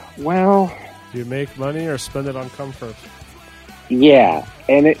like, well, Do you make money or spend it on comfort? yeah,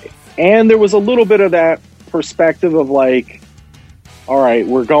 and there was a little bit of that perspective of like, all right,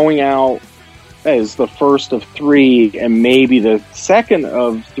 we're going out as the first of 3, and maybe the second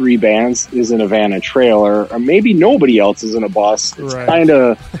of 3 bands is in a van and trailer, or maybe nobody else is in a bus. It's Right. kind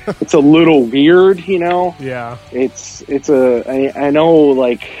of, it's a little weird, Yeah. I know,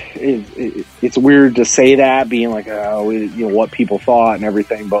 like, it's weird to say that, being like, what people thought and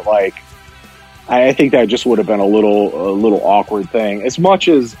everything, but like, I think that just would have been a little awkward thing. As much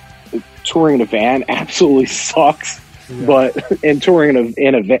as touring in a van absolutely sucks, Yeah. and touring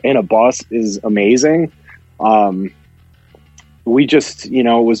in a bus is amazing. We just, it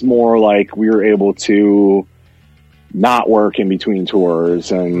was more like we were able to not work in between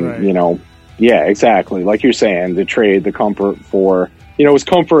tours, and Right. yeah, exactly. Like you're saying, to trade the comfort for, it was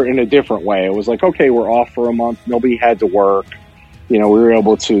comfort in a different way. It was like, okay, we're off for a month. Nobody had to work. We were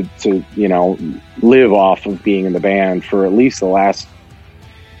able to live off of being in the band for at least the last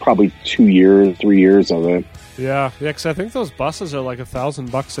probably 2 years, 3 years of it. Yeah, because I think those buses are like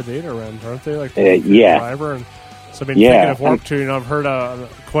 $1,000 a day to rent, aren't they? Like yeah. driver. And so Yeah. thinking of Warped Tour, I've heard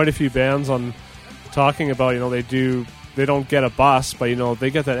quite a few bands on talking about, they don't get a bus, but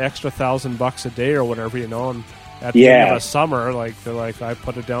they get that extra $1,000 a day or whatever, and at the end of the summer, like they're like, I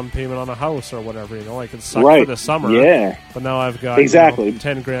put a down payment on a house or whatever, like it sucked for the summer, Yeah, but now I've got exactly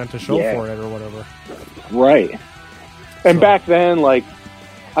 $10,000 to show for it or whatever. Right. And So- back then, like,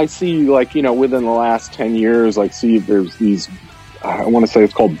 I see, like, within the last 10 years, like, there's these, I want to say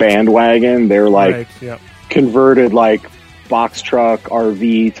it's called Bandwagon. They're like Right, yeah. converted, like, box truck,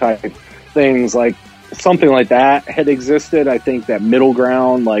 RV type things, like something like that had existed. I think that middle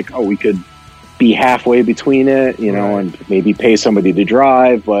ground, like, we could be halfway between it, Right. and maybe pay somebody to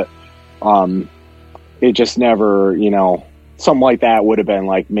drive, but it just never, something like that would have been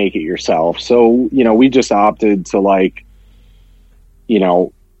like, make it yourself. So, we just opted to, like,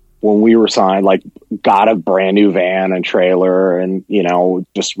 when we were signed, like, got a brand new van and trailer, and,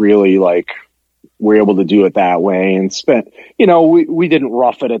 just really, like, we're able to do it that way, and spent, we didn't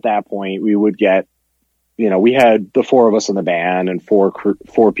rough it at that point. We would get, we had the 4 of us in the band and 4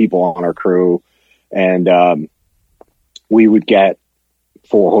 people on our crew, and we would get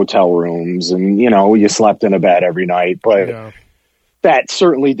 4 hotel rooms, and, you slept in a bed every night, but Yeah. that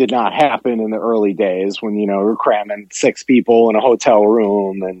certainly did not happen in the early days when, we're cramming 6 people in a hotel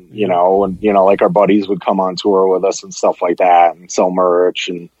room, and, like, our buddies would come on tour with us and stuff like that, and sell merch.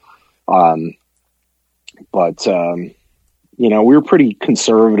 And, we were pretty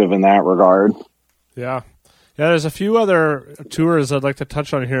conservative in that regard. Yeah. Yeah, there's a few other tours I'd like to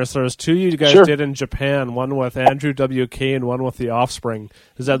touch on here. So there's 2 you guys Sure. did in Japan, one with Andrew WK and one with The Offspring.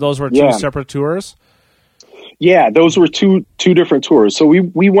 Those were 2 Yeah. separate tours? Yeah, those were two different tours. So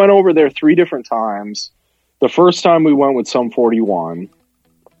we went over there 3 different times. The first time we went with Sum 41,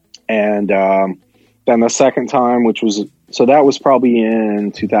 and then the second time, that was probably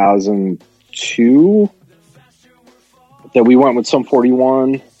in 2002 that we went with Sum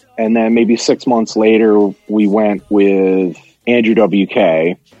 41, and then maybe 6 months later we went with Andrew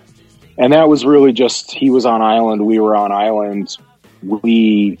WK, and that was really just, he was on island, we were on island.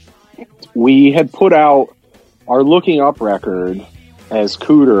 We had put out our Looking Up record as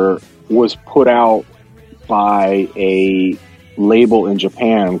Cooter, was put out by a label in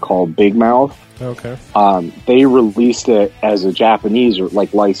Japan called Big Mouth. Okay. They released it as a Japanese, or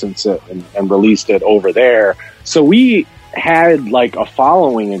like licensed it and released it over there. So we had like a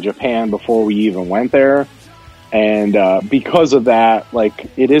following in Japan before we even went there. And because of that, like,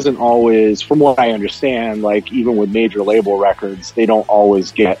 it isn't always, from what I understand, like, even with major label records, they don't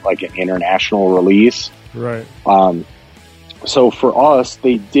always get like an international release. Right. So for us,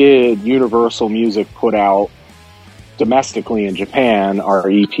 they did, Universal Music put out domestically in Japan our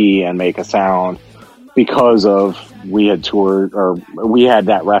EP and Make a Sound. because of we had toured, or we had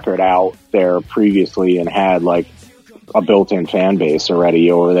that record out there previously and had like a built-in fan base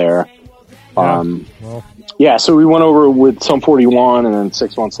already over there. So we went over with Sum 41, and then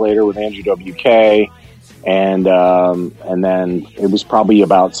 6 months later with Andrew WK, and then it was probably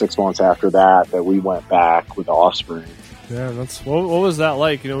about 6 months after that we went back with Offspring. Yeah, what was that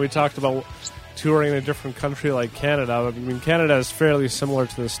like? We talked about touring in a different country like Canada. I mean, Canada is fairly similar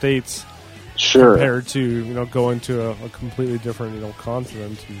to the States, sure, compared to going to a completely different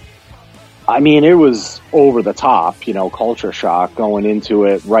continent. I mean, it was over the top, culture shock going into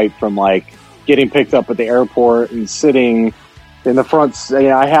it, right from like getting picked up at the airport and sitting in the front.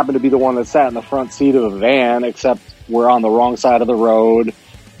 I happened to be the one that sat in the front seat of a van, except we're on the wrong side of the road,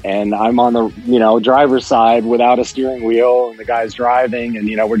 and I'm on the driver's side without a steering wheel, and the guy's driving, and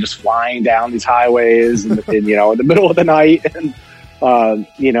we're just flying down these highways in the middle of the night, and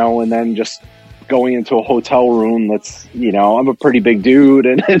and then just going into a hotel room that's I'm a pretty big dude,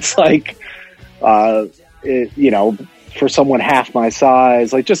 and it's like for someone half my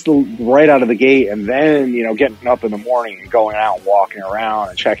size, like just right out of the gate, and then getting up in the morning and going out and walking around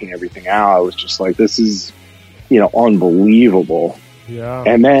and checking everything out, I was just like, this is unbelievable. Yeah.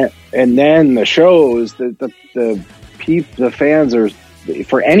 And then the shows, the fans are,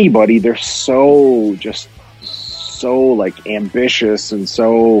 for anybody, they're so like ambitious and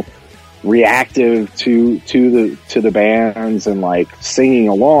so reactive to the bands, and like singing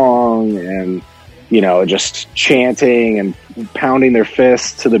along and just chanting and pounding their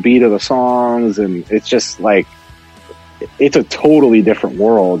fists to the beat of the songs, and it's just like it's a totally different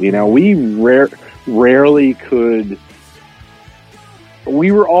world. We rarely could.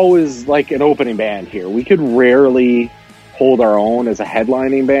 We were always like an opening band here. We could rarely hold our own as a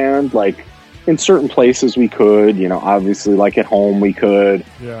headlining band. Like in certain places we could, obviously like at home we could.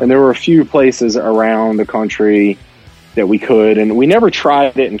 Yeah. And there were a few places around the country that we could. And we never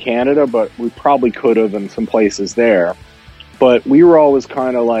tried it in Canada, but we probably could have in some places there. But we were always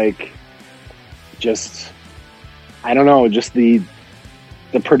kind of like, just the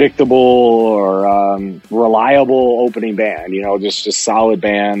predictable or reliable opening band, just solid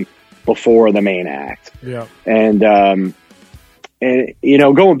band before the main act. Yeah. And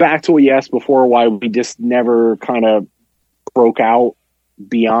going back to what you asked before, why we just never kind of broke out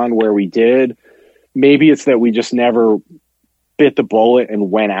beyond where we did, maybe it's that we just never bit the bullet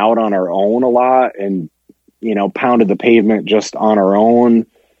and went out on our own a lot and, pounded the pavement just on our own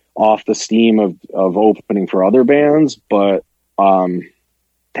off the steam of opening for other bands. But,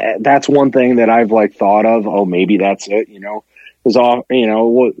 that's one thing that I've like thought of. Oh, maybe that's it. Because I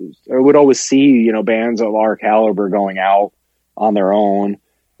would always see bands of our caliber going out on their own,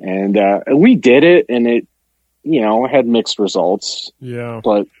 and we did it, and it had mixed results. Yeah,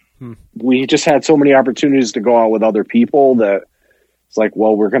 but we just had so many opportunities to go out with other people that it's like,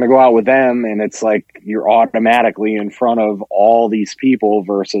 well, we're going to go out with them, and it's like you're automatically in front of all these people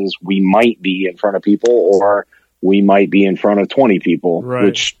versus we might be in front of people, or we might be in front of 20 people, right,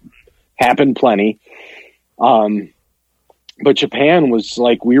 which happened plenty. But Japan was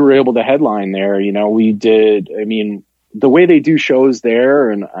like, we were able to headline there. We did, the way they do shows there,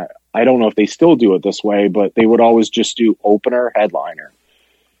 and I don't know if they still do it this way, but they would always just do opener, headliner.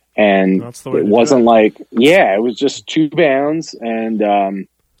 And it wasn't like, it was just two bands, and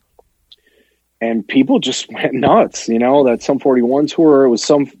people just went nuts. That Sum 41 tour, it was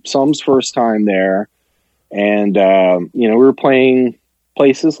Sum's first time there. And, we were playing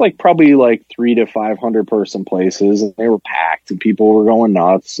places like probably like 300 to 500 person places, and they were packed and people were going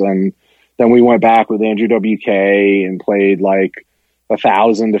nuts. And then we went back with Andrew WK and played like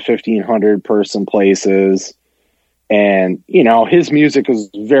 1,000 to 1,500 person places. And, his music was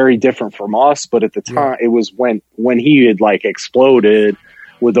very different from us, but at the time it was when he had like exploded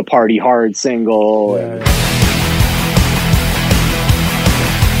with the Party Hard single. Yeah.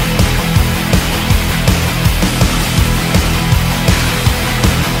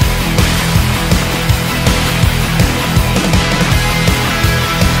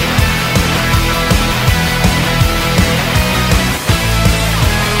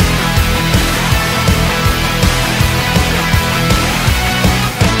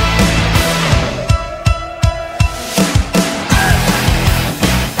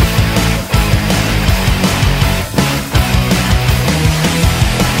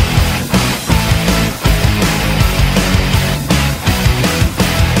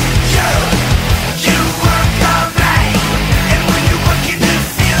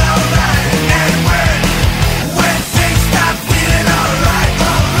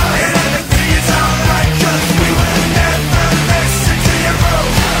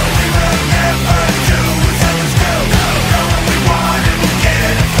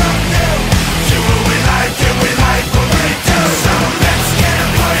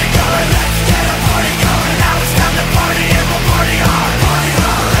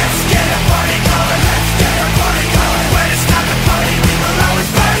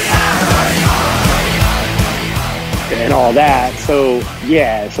 Oh, that. So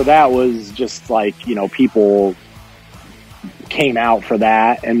that was just like, people came out for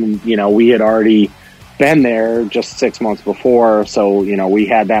that, and, we had already been there just 6 months before. So, we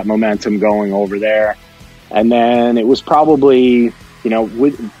had that momentum going over there. And then it was probably,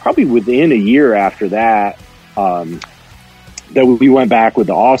 probably within a year after that, that we went back with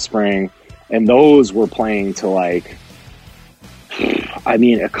the Offspring, and those were playing to like,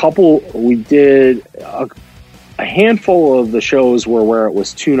 we did a handful of the shows were where it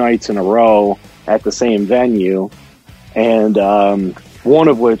was 2 nights in a row at the same venue. And one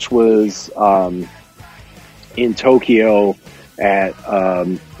of which was in Tokyo at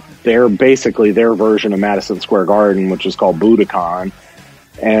their version of Madison Square Garden, which is called Budokan.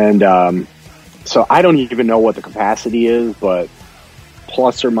 And so I don't even know what the capacity is, but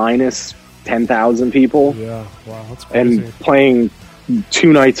plus or minus 10,000 people. Yeah, wow, that's crazy. And playing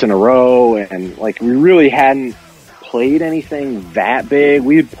 2 nights in a row, and like we really hadn't played anything that big.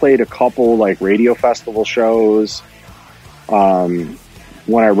 We had played a couple like radio festival shows when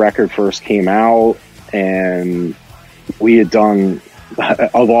our record first came out, and we had done,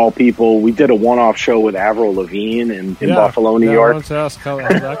 of all people, we did a one-off show with Avril Lavigne in Buffalo, New York. I wanted to ask how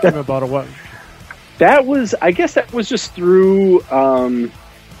that came about, or what? I guess that was just through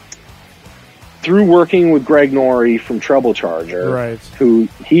working with Greg Norrie from Treble Charger, right? Who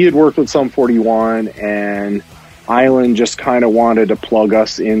he had worked with Sum 41, and Island just kind of wanted to plug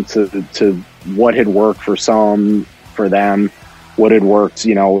us into what had worked for them, what had worked,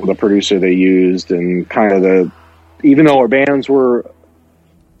 the producer they used, and kind of even though our bands were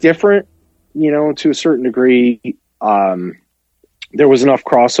different, to a certain degree, there was enough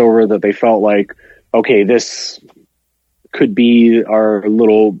crossover that they felt like, okay, this could be our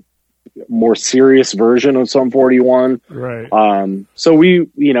little more serious version of Sum 41. Right. So we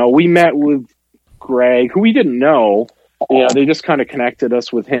met with Greg, who we didn't know. They just kind of connected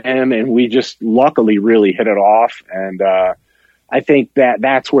us with him, and we just luckily really hit it off. And I think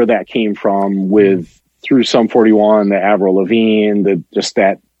that's where that came from, through Sum 41, the Avril Lavigne, just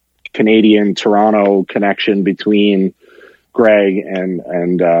that Canadian Toronto connection between Greg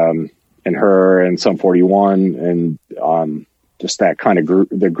and her and Sum 41, and just that kind of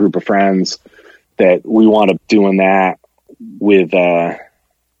group of friends that we wound up doing that with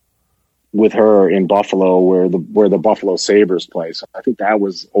her in Buffalo, where the Buffalo Sabres play. So I think that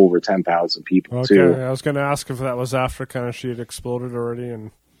was over 10,000 people too. Okay, I was going to ask if that was after kind of she had exploded already,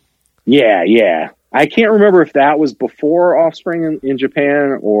 and yeah. I can't remember if that was before Offspring in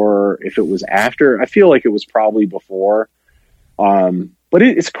Japan or if it was after. I feel like it was probably before. But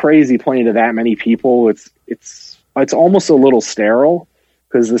it's crazy playing to that many people. It's almost a little sterile,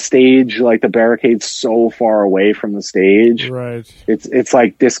 because the stage, like the barricade's so far away from the stage. Right. It's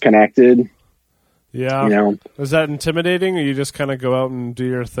like disconnected. Yeah. Is that intimidating, or you just kind of go out and do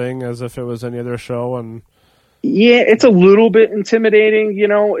your thing as if it was any other show? And yeah, it's a little bit intimidating.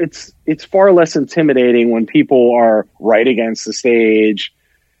 It's far less intimidating when people are right against the stage.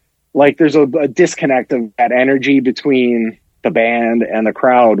 Like there's a disconnect of that energy between the band and the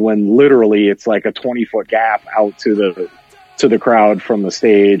crowd, when literally it's like a 20-foot gap out to the crowd from the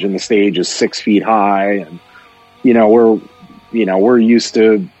stage, and the stage is 6 feet high. And we're used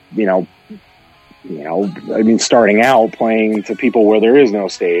to starting out playing to people where there is no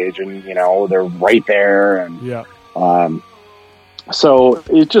stage, and they're right there, and so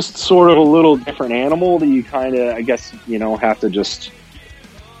it's just sort of a little different animal that you kind of, I guess, have to just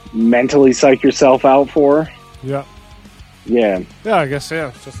mentally psych yourself out for. Yeah, I guess,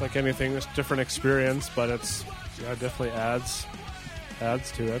 it's just like anything, it's different experience, but it's definitely adds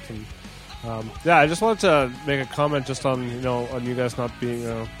to it. And I just wanted to make a comment just on on you guys not being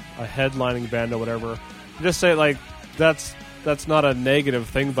a headlining band or whatever. Just say, like, that's not a negative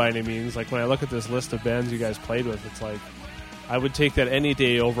thing by any means. Like, when I look at this list of bands you guys played with, it's like I would take that any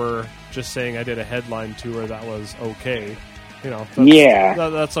day over just saying I did a headline tour. That was okay.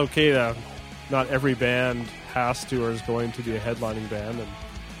 That's okay. Not every band has to or is going to be a headlining band, and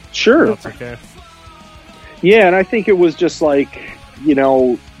sure, that's okay. Yeah, and I think it was just like,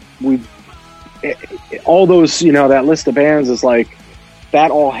 all those, that list of bands is like,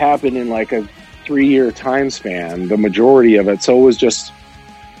 that all happened in like a 3-year time span, the majority of it. So it was just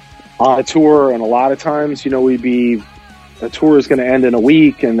on a tour, and a lot of times, a tour is going to end in a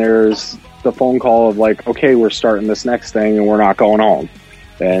week, and there's the phone call of like, okay, we're starting this next thing, and we're not going home.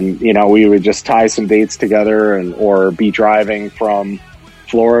 And, we would just tie some dates together, or be driving from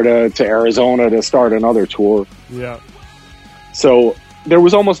Florida to Arizona to start another tour. Yeah. So there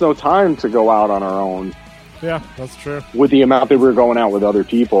was almost no time to go out on our own. Yeah, that's true. With the amount that we were going out with other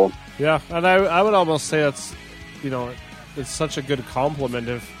people. Yeah, and I would almost say it's, it's such a good compliment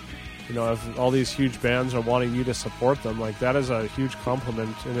if all these huge bands are wanting you to support them. Like, that is a huge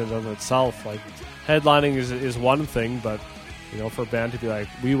compliment in and of itself. Like, headlining is one thing, but for a band to be like,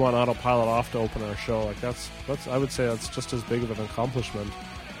 we want Autopilot Off to open our show, like that's I would say that's just as big of an accomplishment.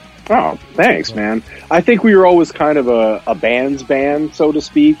 Oh, thanks, man. I think we were always kind of a band's band, so to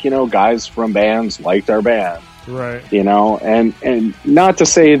speak. Guys from bands liked our band. Right. And not to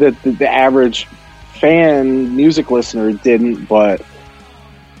say that the average fan music listener didn't, but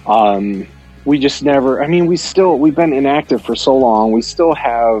we just never, we've been inactive for so long. We still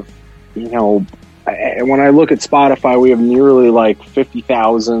have, when I look at Spotify, we have nearly like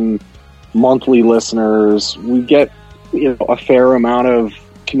 50,000 monthly listeners. We get, a fair amount of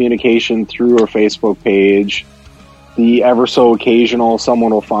communication through our Facebook page. The ever so occasional,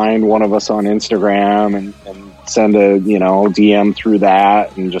 someone will find one of us on Instagram and send a, DM through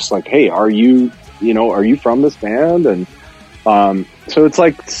that and just like, hey, are you from this band? And, so it's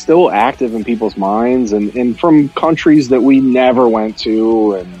like still active in people's minds and from countries that we never went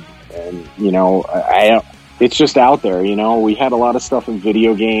to. And it's just out there, we had a lot of stuff in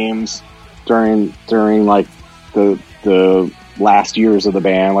video games during like the last years of the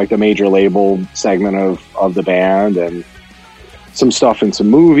band, like the major label segment of the band, and some stuff in some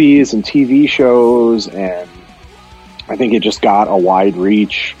movies and TV shows. And I think it just got a wide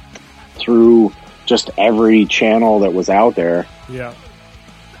reach through just every channel that was out there. Yeah.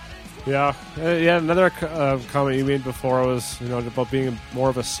 Another comment you made before was, about being more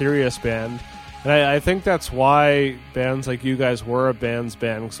of a serious band. And I think that's why bands like you guys were a band's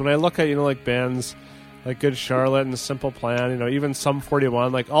band. Because when I look at, like bands like Good Charlotte and Simple Plan, even Sum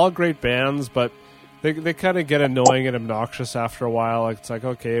 41, like all great bands, but they kind of get annoying and obnoxious after a while. Like, it's like,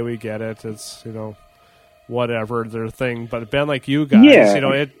 okay, we get it. It's, whatever, their thing. But a band like you guys,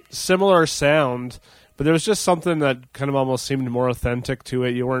 it similar sound, but there was just something that kind of almost seemed more authentic to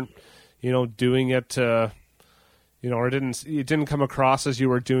it. You weren't, doing it to, or it didn't come across as you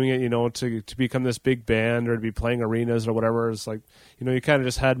were doing it, to become this big band or to be playing arenas or whatever. It's like, you kind of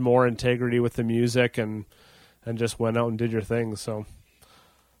just had more integrity with the music and just went out and did your thing. So,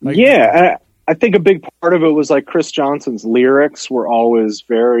 like, yeah, I think a big part of it was like Chris Johnson's lyrics were always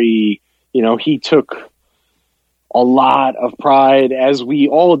very, he took a lot of pride, as we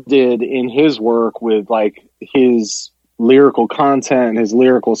all did, in his work with like his lyrical content, his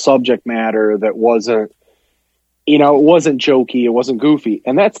lyrical subject matter that wasn't, it wasn't jokey, it wasn't goofy.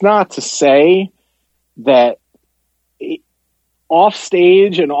 And that's not to say that off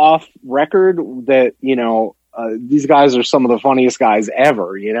stage and off record that, these guys are some of the funniest guys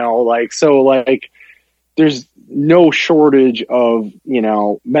ever, there's no shortage of,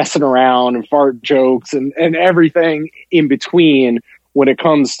 messing around and fart jokes and everything in between when it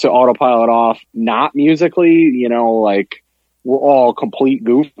comes to Autopilot Off, not musically, we're all complete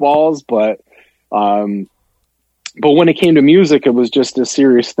goofballs, but when it came to music, it was just a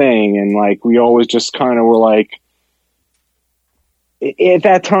serious thing. And like, we always just kind of were like, at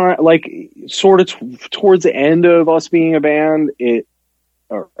that time, like sort of towards the end of us being a band,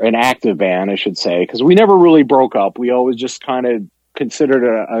 or an active band, I should say, because we never really broke up. We always just kind of considered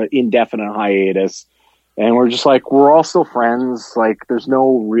an indefinite hiatus. And we're just like, we're all still friends. Like, there's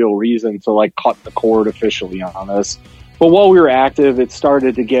no real reason to like cut the cord officially on this. But while we were active, it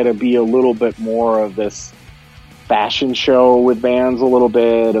started to be a little bit more of this fashion show with bands, a little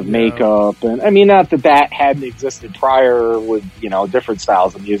bit of makeup. And not that hadn't existed prior with, different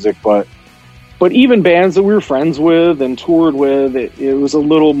styles of music, but even bands that we were friends with and toured with, it was a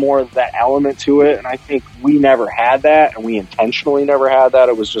little more of that element to it. And I think we never had that, and we intentionally never had that.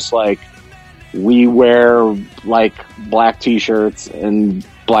 It was just like, we wear like black t-shirts and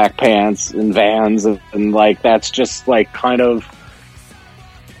black pants and Vans, and like, that's just like kind of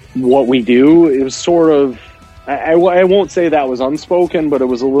what we do. It was sort of, I won't say that was unspoken, but it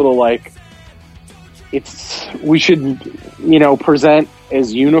was a little like, we should, present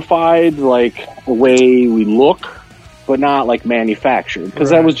as unified, like the way we look, but not like manufactured. Because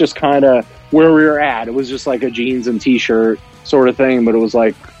that was just kind of where we were at. It was just like a jeans and t-shirt sort of thing, but it was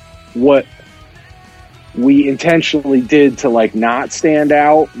like what we intentionally did to like not stand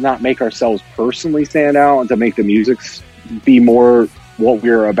out, not make ourselves personally stand out, and to make the music be more what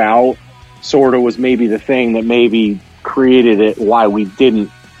we're about, sort of was maybe the thing that maybe created it, why we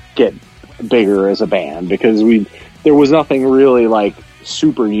didn't get bigger as a band, because there was nothing really like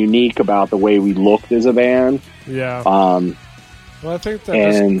super unique about the way we looked as a band. Yeah. Well, I think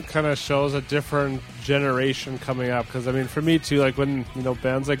that just kind of shows a different generation coming up, because for me too, like when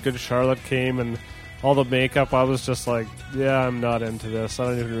bands like Good Charlotte came and all the makeup, I was just like, yeah, I'm not into this. I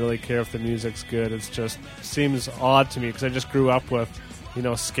don't even really care if the music's good. It's just seems odd to me because I just grew up with,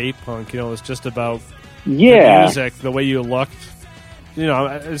 skate punk. It was just about the music, the way you looked.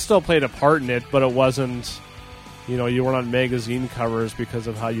 It still played a part in it, but it wasn't, you weren't on magazine covers because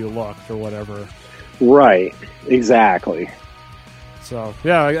of how you looked or whatever. Right, exactly. So,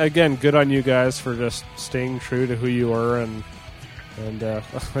 yeah, again, good on you guys for just staying true to who you were. And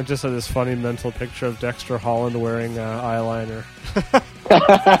I just had this funny mental picture of Dexter Holland wearing eyeliner.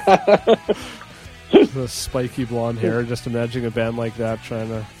 The spiky blonde hair, just imagining a band like that trying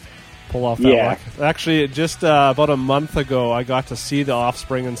to pull off that look. Actually, just about a month ago, I got to see The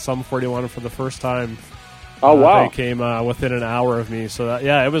Offspring in Sum 41 for the first time. Oh, wow. They came within an hour of me. So,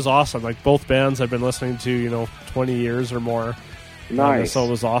 it was awesome. Like, both bands I've been listening to, 20 years or more. Nice. So it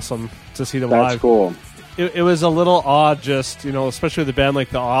was awesome to see them live. That's cool. It was a little odd just, especially with a band like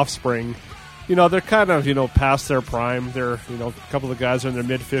The Offspring. They're kind of, past their prime. They're, a couple of the guys are in their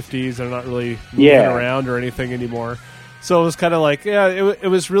mid-50s. They're not really moving around or anything anymore. So it was kind of like, it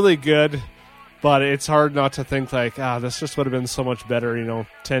was really good. But it's hard not to think like, this just would have been so much better,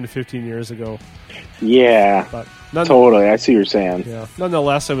 10, 15 years ago. Yeah, but totally. I see what you're saying. Yeah,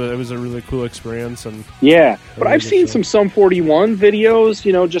 nonetheless, it was a really cool experience. And but I've seen some Sum 41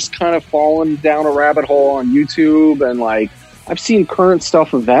 videos, just kind of falling down a rabbit hole on YouTube. And, like, I've seen current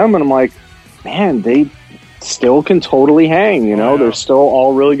stuff of them, and I'm like, man, they still can totally hang, They're still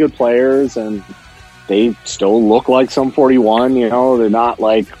all really good players, and they still look like Sum 41, They're not,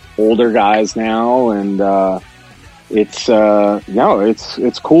 like, older guys now, and it's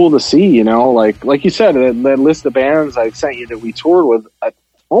cool to see, like you said, that list of bands I sent you that we toured with,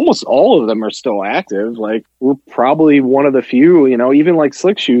 almost all of them are still active. Like, we're probably one of the few, even like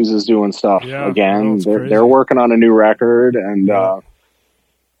Slick Shoes is doing stuff again. They're working on a new record, and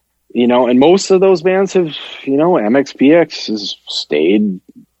and most of those bands have, MXPX has stayed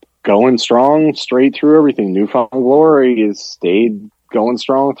going strong straight through everything. Newfound Glory has stayed going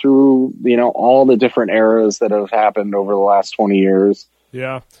strong through, all the different eras that have happened over the last 20 years.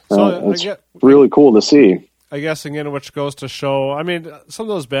 Yeah. So it's really cool to see. I guess, again, which goes to show, I mean, some of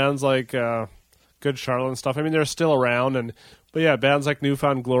those bands like Good Charlotte and stuff, I mean, they're still around. But yeah, bands like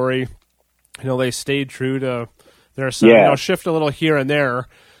Newfound Glory, they stayed true to their sound, shift a little here and there.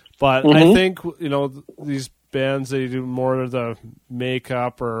 But I think, these bands, they do more of the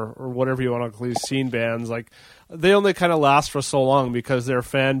makeup or whatever you want to call these scene bands, like, they only kind of last for so long because their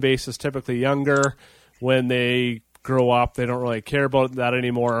fan base is typically younger. When they grow up, they don't really care about that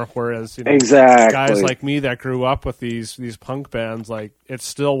anymore. Whereas, guys like me that grew up with these punk bands, like, it's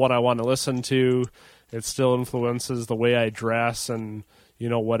still what I want to listen to. It still influences the way I dress and,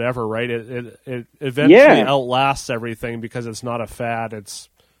 whatever, right? It eventually outlasts everything because it's not a fad. It's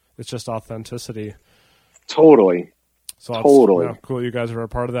just authenticity. Totally. So it's cool you guys are a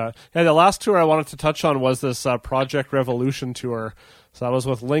part of that. Yeah, the last tour I wanted to touch on was this Project Revolution tour. So that was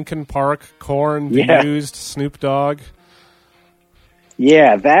with Linkin Park, Korn, The Used, Snoop Dogg.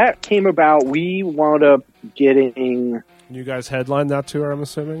 Yeah, that came about. We wound up getting... You guys headlined that tour, I'm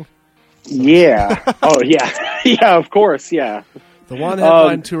assuming? Yeah. Oh, yeah. Yeah, of course, yeah. The one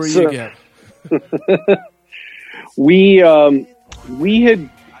headline tour you get. We had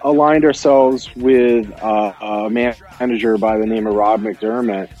aligned ourselves with a manager by the name of Rob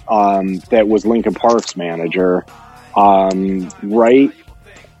McDermott that was Linkin Park's manager right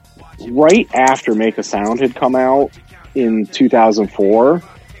after Make a Sound had come out in 2004,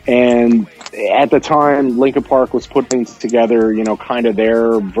 and at the time Linkin Park was putting together kind of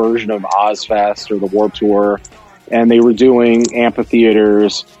their version of Ozfest or the Warped Tour, and they were doing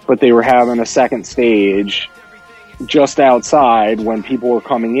amphitheaters, but they were having a second stage just outside when people were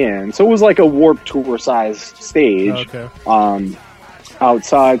coming in. So it was like a Warped Tour sized stage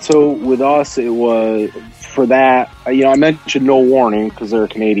outside. So with us, it was for that, I mentioned No Warning because they're a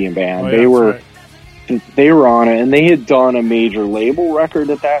Canadian band. They were on it, and they had done a major label record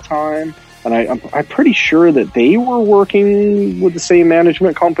at that time. And I'm pretty sure that they were working with the same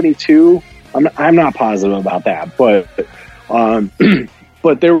management company too. I'm not positive about that, but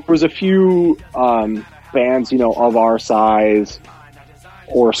but there was a few bands, of our size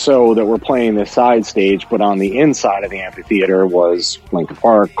or so that were playing the side stage, but on the inside of the amphitheater was Linkin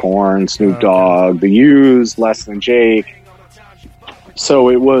Park, Korn, Snoop Dogg, The Used, Less Than Jake. So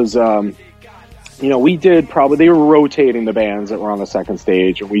it was, we did they were rotating the bands that were on the second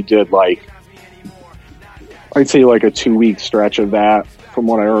stage, and we did I'd say a 2-week stretch of that from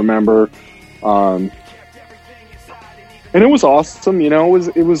what I remember. And it was awesome,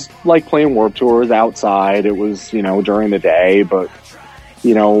 it was like playing Warped Tours outside. It was, during the day, but,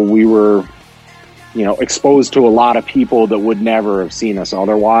 we were exposed to a lot of people that would never have seen us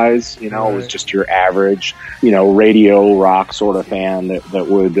otherwise. It was just your average, radio rock sort of fan that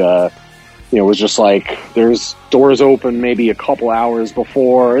would, was just like, there's doors open maybe a couple hours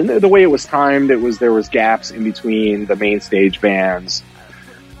before. And the way it was timed, there was gaps in between the main stage bands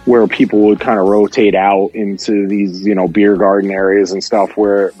where people would kind of rotate out into these, beer garden areas and stuff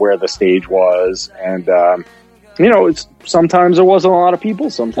where the stage was. And, sometimes there wasn't a lot of people.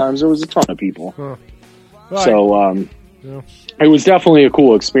 Sometimes there was a ton of people. Huh. So, it was definitely a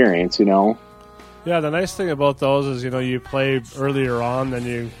cool experience, Yeah, the nice thing about those is, you play earlier on, then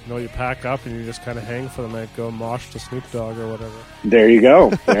you pack up and you just kind of hang for the night, go mosh to Snoop Dogg or whatever. There you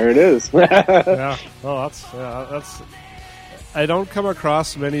go. There it is. Yeah. Oh, that's. I don't come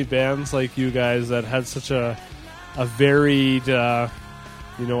across many bands like you guys that had such a varied,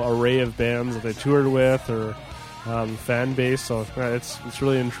 array of bands that they toured with or fan base. So it's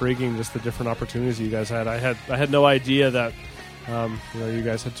really intriguing, just the different opportunities you guys had. I had no idea that. You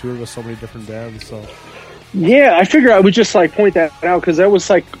guys had toured with so many different bands. So yeah, I figured I would just point that out because that was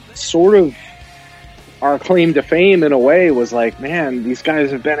sort of our claim to fame in a way. Was like, man, these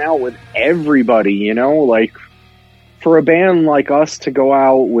guys have been out with everybody. For a band like us to go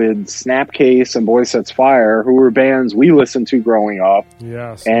out with Snapcase and Boy Sets Fire, who were bands we listened to growing up.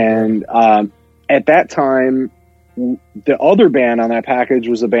 Yes, and at that time, the other band on that package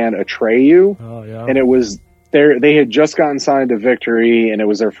was the band Atreyu. Oh yeah, and it was. They had just gotten signed to Victory, and it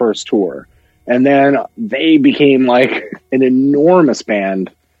was their first tour. And then they became an enormous band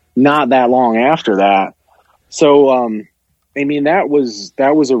not that long after that. So, that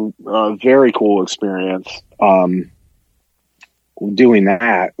was a very cool experience. Doing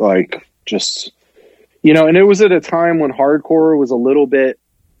that, and it was at a time when hardcore was a little bit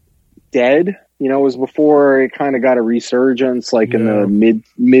dead. It was before it kind of got a resurgence, in the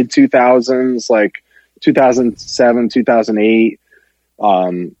mid 2000s, 2007, 2008,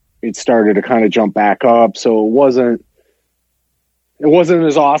 it started to kind of jump back up. So it wasn't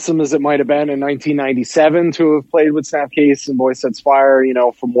as awesome as it might have been in 1997 to have played with Snapcase and Boy Sets Fire,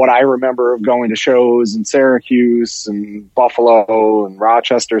 from what I remember of going to shows in Syracuse and Buffalo and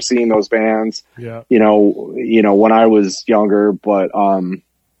Rochester, seeing those bands, when I was younger, but,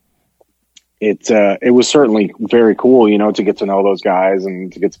 it was certainly very cool, to get to know those guys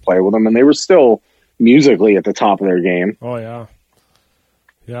and to get to play with them. And they were still musically at the top of their game. Oh yeah,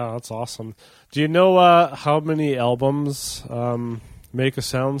 that's awesome. Do you know how many albums Make a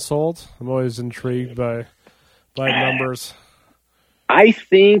Sound sold? I'm always intrigued by numbers. I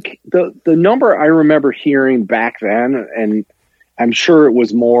think the number I remember hearing back then, and I'm sure it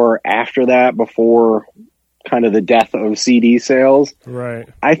was more after that, before kind of the death of CD sales. Right.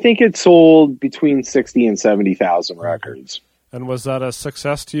 I think it sold between 60 and 70,000 records. And was that a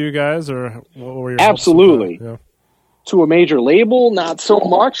success to you guys, or what were your Absolutely. hopes? Yeah. To a major label, not so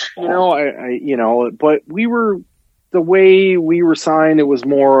much. But the way we were signed, it was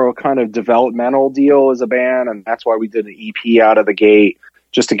more a kind of developmental deal as a band, and that's why we did an EP out of the gate,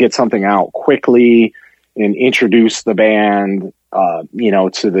 just to get something out quickly and introduce the band,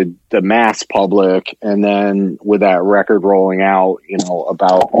 to the mass public, and then with that record rolling out,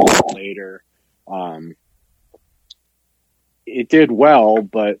 about a year later. It did well,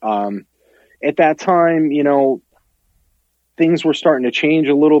 but at that time, things were starting to change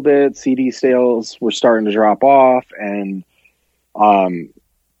a little bit. CD sales were starting to drop off, and I'm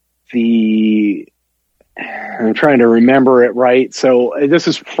trying to remember it right. So this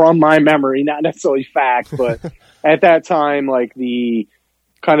is from my memory, not necessarily fact, but at that time, the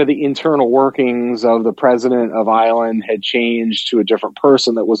kind of the internal workings of the president of Island had changed to a different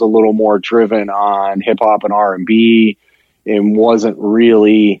person that was a little more driven on hip hop and R&B. And wasn't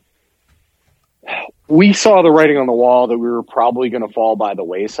really. We saw the writing on the wall that we were probably going to fall by the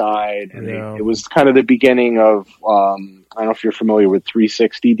wayside, and it was kind of the beginning of. I don't know if you're familiar with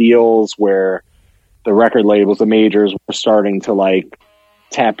 360 deals, where the record labels, the majors, were starting to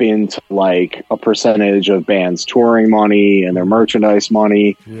tap into a percentage of bands' touring money and their merchandise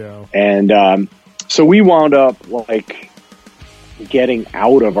money. Yeah, and so we wound up getting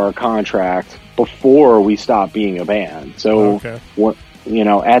out of our contract before we stopped being a band. So,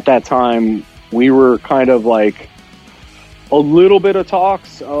 at that time, we were kind of a little bit of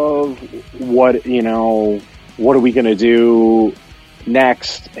talks of what are we going to do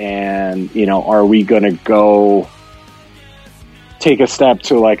next? And, are we going to go take a step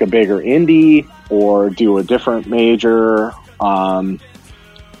to a bigger indie or do a different major? And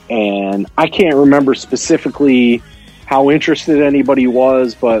I can't remember specifically how interested anybody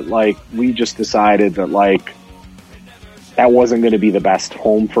was, but we just decided that that wasn't going to be the best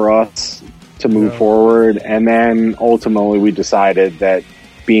home for us to move forward. And then ultimately we decided that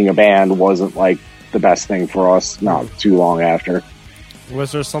being a band wasn't like the best thing for us not too long after.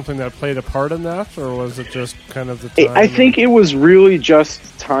 Was there something that played a part in that, or was it just kind of the time? I think it was really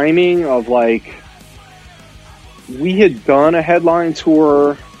just timing of like, we had done a headline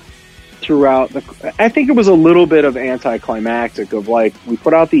tour throughout I think it was a little bit of anticlimactic of like, we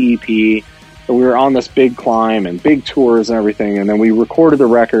put out the EP and we were on this big climb and big tours and everything. And then we recorded the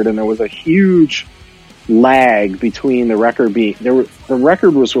record and there was a huge lag between the record the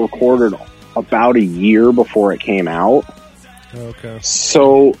record was recorded about a year before it came out. Okay.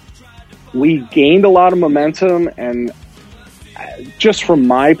 So we gained a lot of momentum, and just from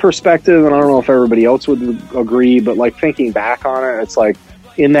my perspective, and I don't know if everybody else would agree, but like thinking back on it, it's like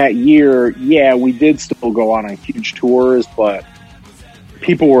in that year, yeah, we did still go on huge tours, but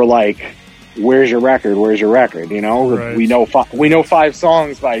people were like, "Where's your record? Where's your record?" You know, right. we know 5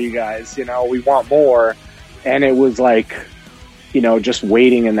 songs by you guys. You know, we want more, and it was like, you know, just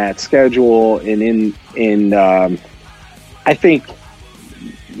waiting in that schedule, and I think,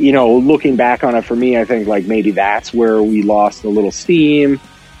 you know, looking back on it for me, I think like maybe that's where we lost a little steam,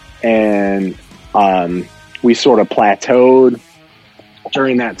 and we sort of plateaued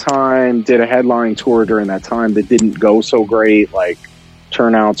during that time, did a headline tour during that time that didn't go so great. Like,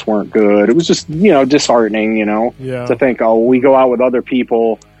 turnouts weren't good. It was just, you know, disheartening, you know, to think, oh, we go out with other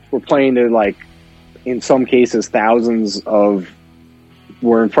people. We're playing to like, in some cases, we're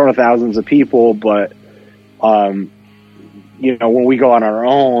in front of thousands of people, but, you know, when we go on our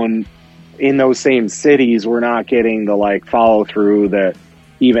own in those same cities, we're not getting the like follow through that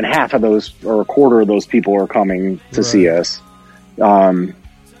even half of those or a quarter of those people are coming to see us. You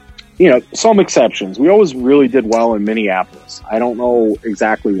know, some exceptions. We always really did well in Minneapolis. I don't know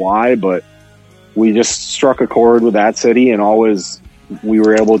exactly why, but we just struck a chord with that city, and we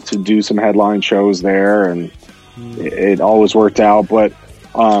were able to do some headline shows there, and it always worked out. But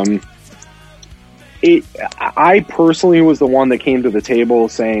I personally was the one that came to the table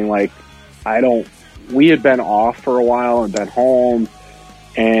saying, like, we had been off for a while and been home,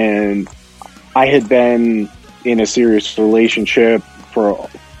 and I had been in a serious relationship for,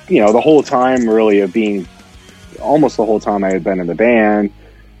 you know, the whole time really of being, almost the whole time I had been in the band,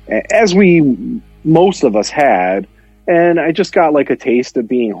 as most of us had. And I just got like a taste of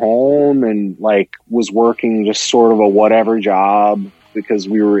being home, and like was working just sort of a whatever job because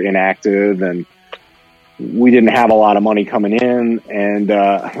we were inactive and we didn't have a lot of money coming in. And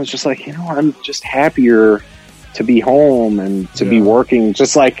I was just like, you know, I'm just happier to be home and to be working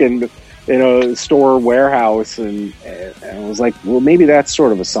just like in a store warehouse. And I was like, well, maybe that's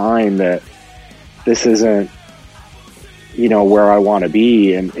sort of a sign that this isn't, you know, where I want to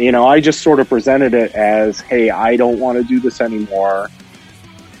be. And, you know, I just sort of presented it as, hey, I don't want to do this anymore.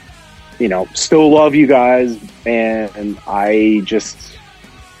 You know, still love you guys. And I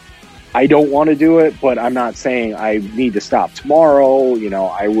don't want to do it, but I'm not saying I need to stop tomorrow. You know,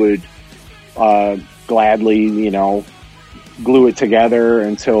 I would gladly, you know, glue it together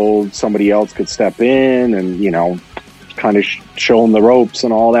until somebody else could step in and, you know, kind of show them the ropes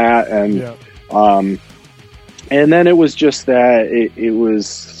and all that. And then it was just that it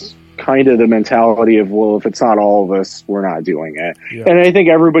was kind of the mentality of, well, if it's not all of us, we're not doing it. Yeah. And I think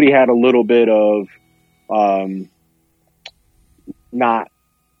everybody had a little bit of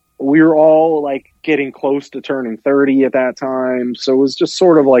we were all like getting close to turning 30 at that time. So it was just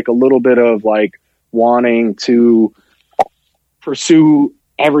sort of like a little bit of like wanting to pursue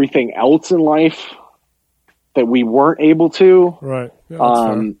everything else in life that we weren't able to. Right.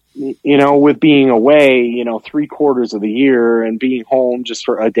 Yeah, you know, with being away, you know, 3/4 of the year and being home just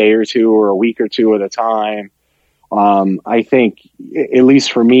for a day or two or a week or two at a time. I think, at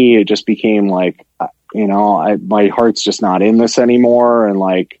least for me, it just became like, you know, my heart's just not in this anymore. And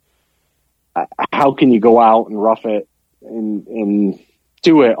like, how can you go out and rough it and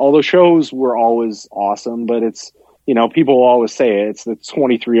do it? Although shows were always awesome, but it's, you know, people always say it's the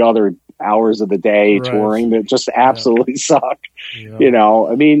 23 other hours of the day touring that just absolutely suck. Yeah. You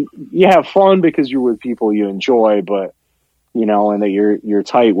know, I mean, you have fun because you're with people you enjoy, but, you know, and that you're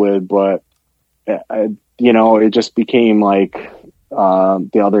tight with, but, you know, it just became like,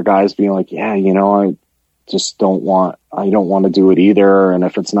 the other guys being like, yeah, you know, I don't want to do it either. And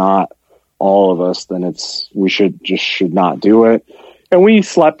if it's not all of us, then we should not do it. And we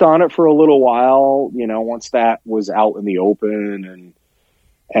slept on it for a little while, you know, once that was out in the open,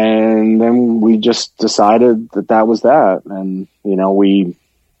 and then we just decided that was that. And, you know, we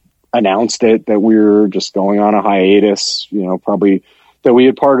announced it that we were just going on a hiatus, you know, probably that we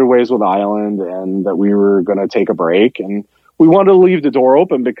had parted ways with Island and that we were going to take a break. And we wanted to leave the door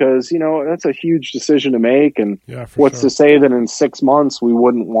open because, that's a huge decision to make. And Yeah, for what's sure. to say that in 6 months we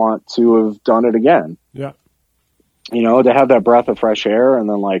wouldn't want to have done it again? Yeah. To have that breath of fresh air, and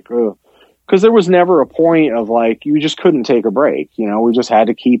then because there was never a point of you just couldn't take a break. We just had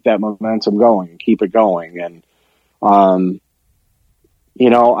to keep that momentum going, keep it going. And,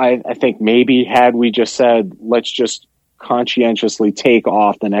 I think maybe had we just said, let's just conscientiously take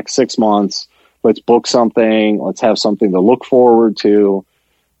off the next 6 months, let's book something, let's have something to look forward to,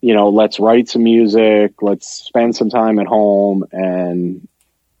 let's write some music, let's spend some time at home and,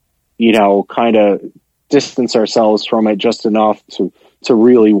 kind of distance ourselves from it just enough to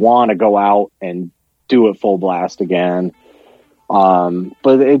really want to go out and do it full blast again.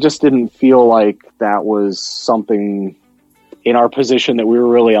 But it just didn't feel like that was something in our position that we were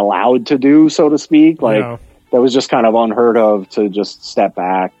really allowed to do, so to speak. That was just kind of unheard of to just step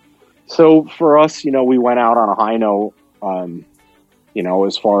back. So for us, we went out on a high note,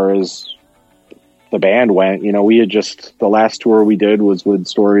 as far as the band went. We had the last tour we did was with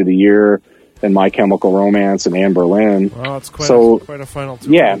Story of the Year and My Chemical Romance and Anne Berlin. Well, it's quite a final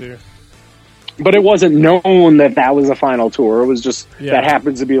tour. Yeah. But it wasn't known that was a final tour. It was just that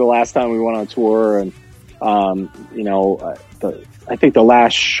happens to be the last time we went on tour. And, I think the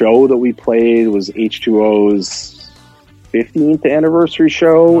last show that we played was H2O's 15th anniversary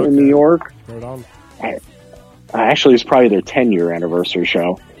show in New York. Right on. Actually, it's probably their 10-year anniversary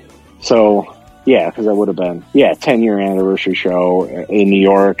show. So, yeah, because that would have been, 10-year anniversary show in New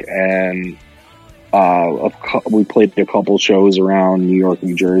York. And we played a couple shows around New York,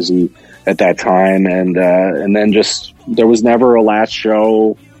 New Jersey at that time. And then just, there was never a last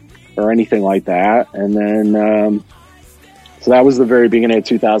show or anything like that. And then, so that was the very beginning of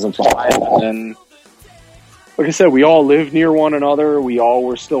 2005. And then, like I said, we all lived near one another. We all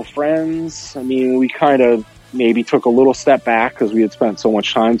were still friends. I mean, we kind of maybe took a little step back because we had spent so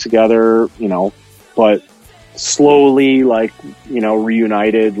much time together, but slowly,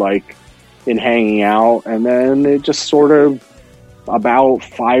 reunited, in hanging out. And then it just sort of, about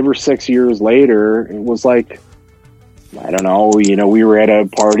 5 or 6 years later, it was I don't know, we were at a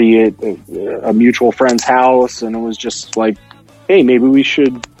party at a mutual friend's house, and it was just hey, maybe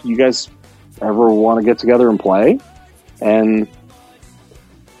you guys ever want to get together and play? And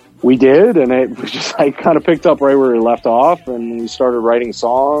we did, and it was just kind of picked up right where we left off, and we started writing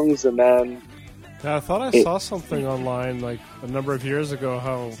songs. And then I thought I saw something online a number of years ago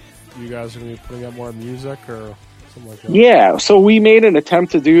how you guys are going to be putting out more music or something like that. Yeah, so we made an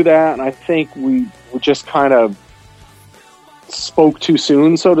attempt to do that, and I think we just kind of spoke too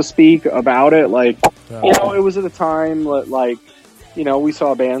soon, so to speak, about it. It was at a time we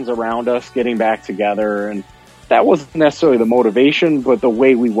saw bands around us getting back together, and that wasn't necessarily the motivation, but the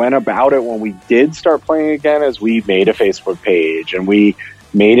way we went about it when we did start playing again is we made a Facebook page, and we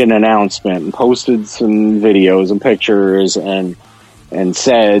made an announcement and posted some videos and pictures and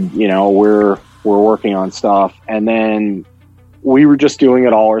said, we're working on stuff. And then we were just doing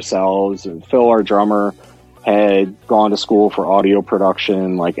it all ourselves. And Phil, our drummer, had gone to school for audio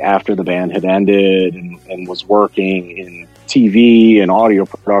production after the band had ended, and was working in TV and audio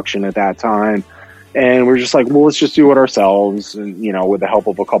production at that time. And we're just well, let's just do it ourselves, and with the help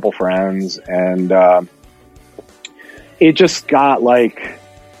of a couple friends. And it just got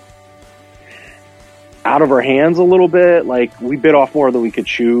out of our hands a little bit. We bit off more than we could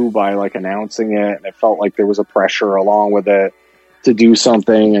chew by announcing it, and it felt like there was a pressure along with it to do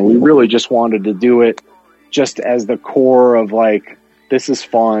something, and we really just wanted to do it just as the core of this is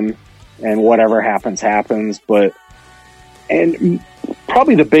fun, and whatever happens. And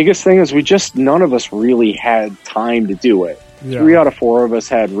probably the biggest thing is none of us really had time to do it. Yeah. 3 out of 4 of us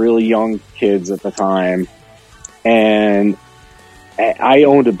had really young kids at the time, and I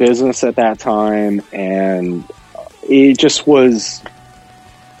owned a business at that time, and it was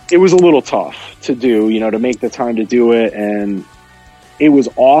a little tough to do, to make the time to do it. And it was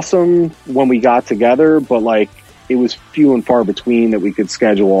awesome when we got together, but it was few and far between that we could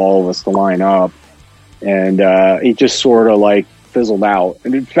schedule all of us to line up. And it just sort of fizzled out.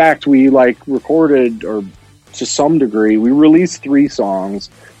 And in fact, we recorded, or to some degree, we released 3 songs,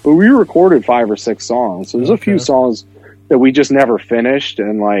 but we recorded 5 or 6 songs. So there's a few songs that we just never finished.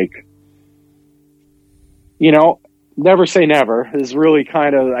 And never say never is really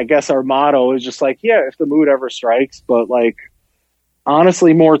kind of, I guess, our motto is just if the mood ever strikes. But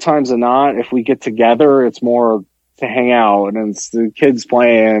honestly, more times than not, if we get together, it's more to hang out, and it's the kids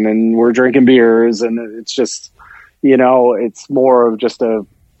playing, and we're drinking beers, and it's just, it's more of just a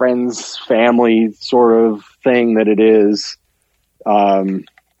friends, family sort of thing that it is.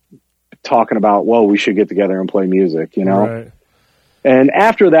 talking about, well, we should get together and play music, you know? Right. And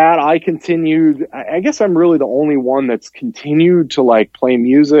after that, I continued. I guess I'm really the only one that's continued to like play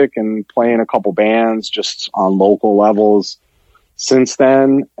music and play in a couple bands just on local levels since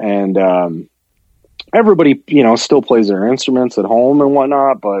then. And everybody, you know, still plays their instruments at home and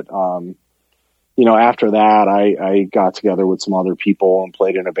whatnot. But, you know, after that, I got together with some other people and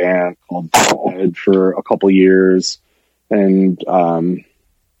played in a band called Ed for a couple years. And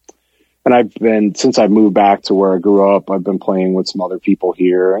I've been, since I've moved back to where I grew up, I've been playing with some other people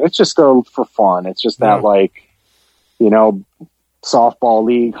here. And it's just for fun. It's just that, like, you know, softball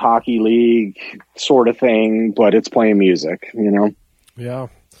league, hockey league sort of thing, but it's playing music, you know? Yeah.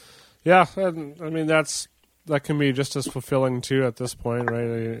 Yeah. And, I mean, that can be just as fulfilling too at this point, right?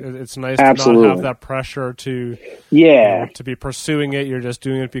 It's nice to not have that pressure to, you know, to be pursuing it. You're just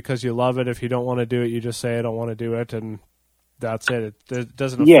doing it because you love it. If you don't want to do it, you just say, I don't want to do it. And that's it. It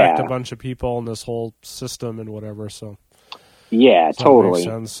doesn't affect a bunch of people in this whole system and whatever. So yeah, totally.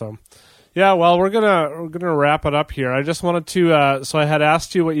 That makes sense. So yeah, well, we're gonna wrap it up here. I just wanted to. So I had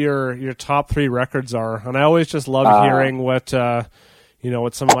asked you what your top 3 records are, and I always just love hearing what you know,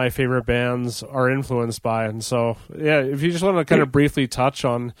 what some of my favorite bands are influenced by. And so yeah, if you just want to kind of briefly touch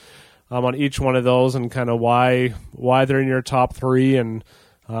on each one of those and kind of why they're in your top 3 and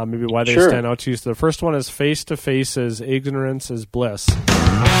maybe why they stand out to you. So the first one is Face to Face's Ignorance is Bliss.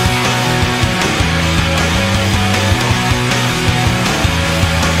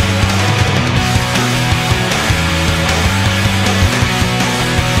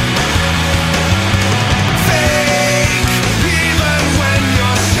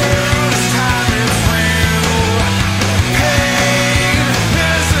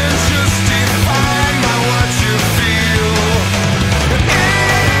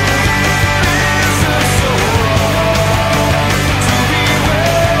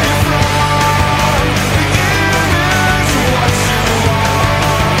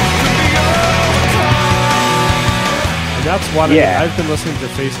 That's one. I've been listening to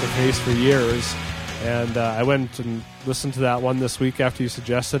Face to Face for years, and I went and listened to that one this week after you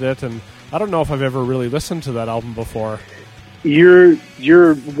suggested it, and I don't know if I've ever really listened to that album before. You're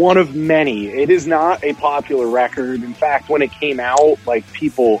one of many. It is not a popular record. In fact, when it came out, like,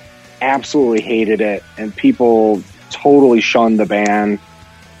 people absolutely hated it, and people totally shunned the band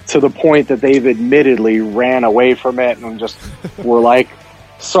to the point that they've admittedly ran away from it and just were like,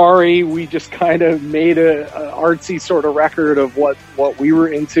 sorry, we just kind of made a artsy sort of record of what we were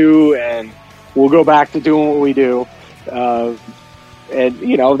into, and we'll go back to doing what we do. And,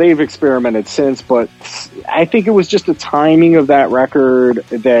 you know, they've experimented since, but I think it was just the timing of that record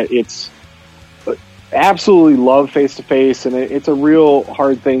that it's absolutely love Face to Face, and it's a real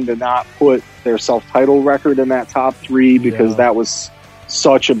hard thing to not put their self-titled record in that top 3 because that was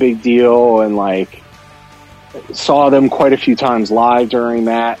such a big deal, and, like, saw them quite a few times live during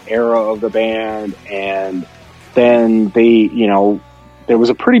that era of the band, and then they, you know, there was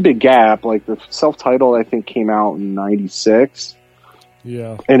a pretty big gap. Like, the self-titled, I think, came out in 96.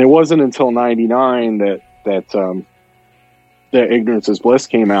 Yeah. And it wasn't until 99 that Ignorance is Bliss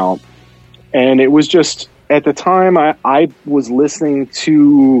came out. And it was just, at the time, I was listening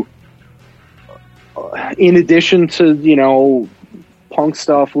to, in addition to, you know, punk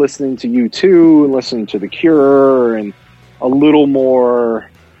stuff, listening to U2 and listening to The Cure and a little more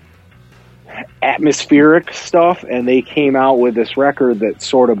atmospheric stuff, and they came out with this record that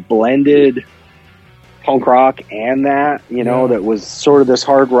sort of blended punk rock and that, you know, that was sort of this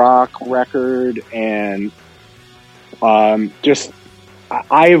hard rock record. And just,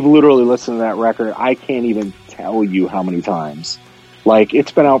 I have literally listened to that record, I can't even tell you how many times. Like,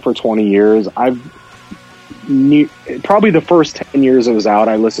 it's been out for 20 years. Probably the first 10 years it was out,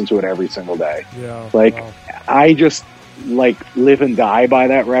 I listened to it every single day. Yeah. Like, wow. I just, like, live and die by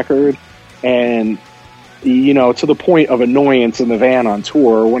that record. And, you know, to the point of annoyance in the van on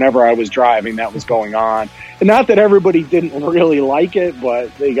tour, whenever I was driving, that was going on. And not that everybody didn't really like it,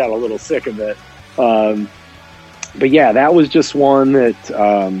 but they got a little sick of it. But yeah, that was just one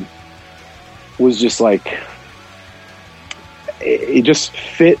that was just like, it just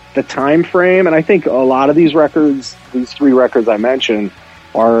fit the time frame. And I think a lot of these records, these 3 records I mentioned,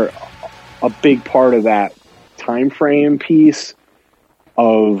 are a big part of that time frame piece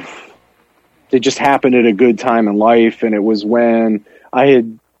of, it just happened at a good time in life. And it was when I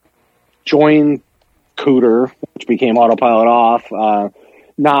had joined Cooter, which became Autopilot Off,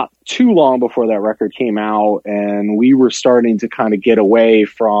 not too long before that record came out, and we were starting to kind of get away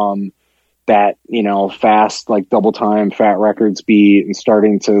from that, you know, fast, like, double time Fat Records beat, and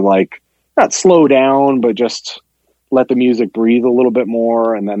starting to, like, not slow down, but just let the music breathe a little bit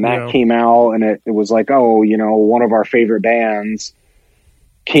more. And then that came out, and it was like, oh, you know, one of our favorite bands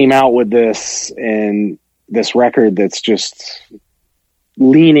came out with this record that's just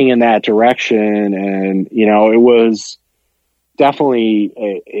leaning in that direction. And, you know, it was definitely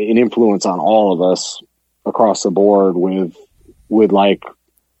an influence on all of us across the board with like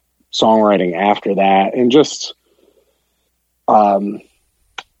songwriting after that, and just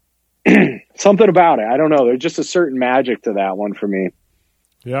something about it. I don't know. There's just a certain magic to that one for me.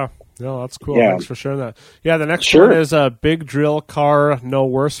 Yeah. No, that's cool. Yeah. Thanks for sharing that. Yeah, the next one is a Big Drill Car, No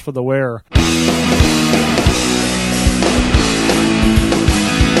Worse for the Wear. She's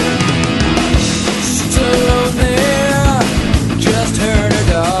alone there, just heard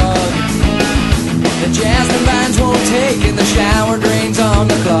her dog. The jasmine vines won't take, and the shower drains on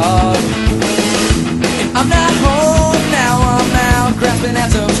the clog. And I'm not home now, I'm out grasping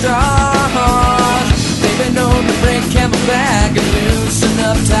at some straws. They've been known to break camel's back and loosen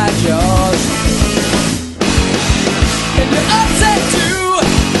up tight jaws. And you're upset too,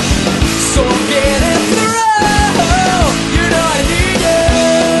 so I'm getting through. You know I need you.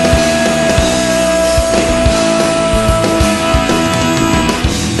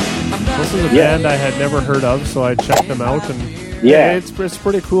 This is a band I had never heard of, so I checked them out, and it's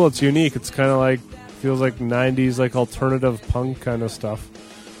pretty cool. It's unique. It's kind of like, feels like 90s, like alternative punk kind of stuff.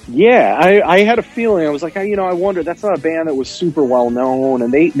 Yeah, I had a feeling. I was like, you know, I wonder, that's not a band that was super well known,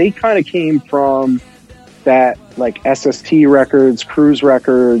 and they kind of came from that like SST Records, Cruise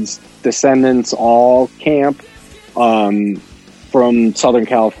Records, Descendants, all camp from Southern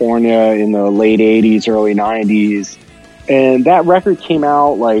California in the late 80s, early 90s. And that record came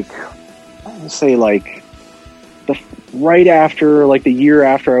out like, I would say like right after, like the year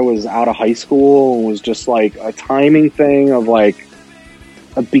after I was out of high school, and was just like a timing thing of like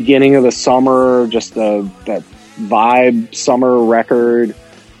a beginning of the summer, just that vibe summer record.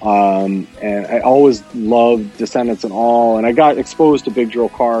 And I always loved Descendants and all, and I got exposed to Big Drill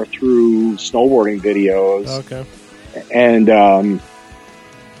Car through snowboarding videos. Okay. And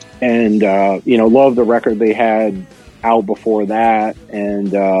you know, loved the record they had out before that,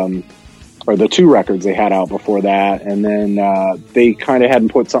 and or the two records they had out before that, and then they kind of hadn't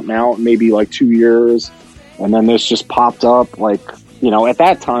put something out in maybe like 2 years, and then this just popped up. Like, you know, at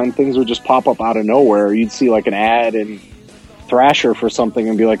that time things would just pop up out of nowhere. You'd see like an ad in Thrasher for something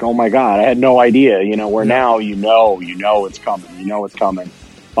and be like, oh my god, I had no idea. You know, where now you know it's coming,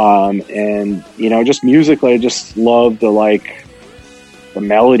 and you know, just musically I just loved the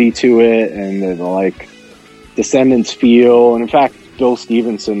melody to it, and the like Descendants feel. And in fact, Bill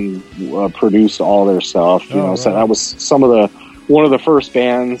Stevenson produced all their stuff, you know. Right. So that was one of the first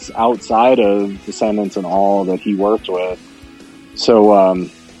bands outside of Descendants and all that he worked with. So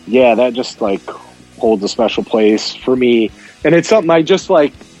yeah, that just like holds a special place for me, and it's something I just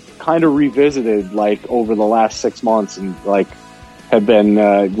like kind of revisited like over the last 6 months, and like have been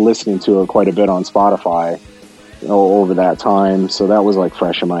listening to it quite a bit on Spotify, you know, over that time. So that was like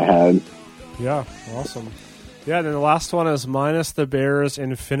fresh in my head. Yeah, awesome. Yeah, then the last one is Minus the Bears,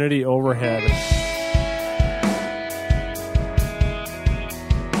 Infinity Overhead.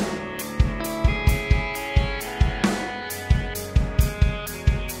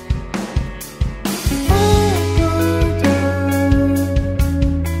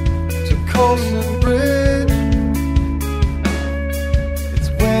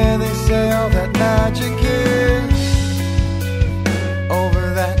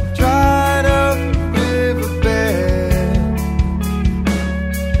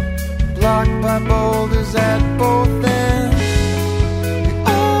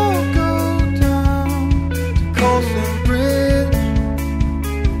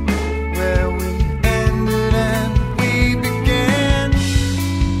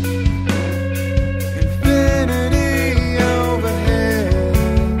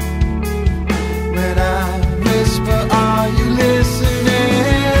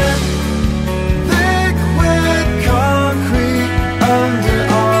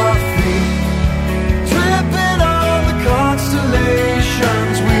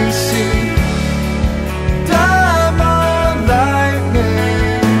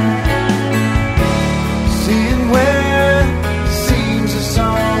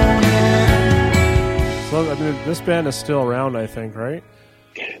 This band is still around, I think, right?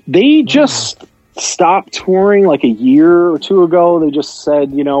 They just stopped touring like a year or two ago. They just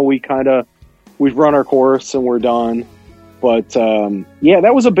said, you know, we've run our course and we're done. But yeah,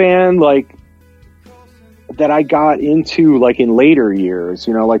 that was a band like that I got into like in later years,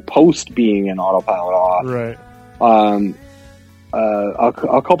 you know, like post being in Autopilot Off. Right.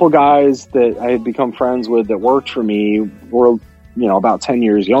 a couple guys that I had become friends with that worked for me were, about 10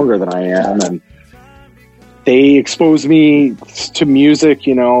 years younger than I am. And they exposed me to music,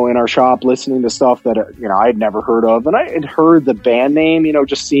 in our shop, listening to stuff that, I'd never heard of. And I had heard the band name,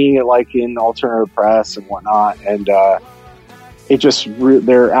 just seeing it like in alternative press and whatnot. And it just,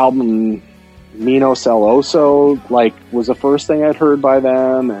 their album, Mino Celoso, was the first thing I'd heard by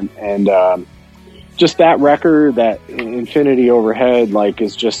them. And just that record, that Infinity Overhead,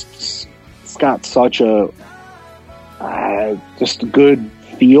 is just, it's got such a, just a good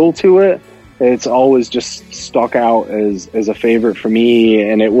feel to it. It's always just stuck out as a favorite for me.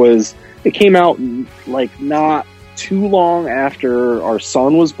 And it came out not too long after our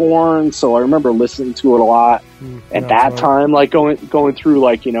son was born. So I remember listening to it a lot at that time, going through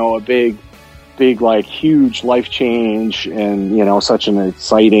a big, huge life change and, such an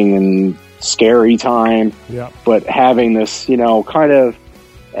exciting and scary time. Yeah. But having this, kind of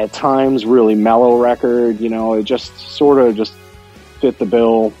at times really mellow record, it just sort of just fit the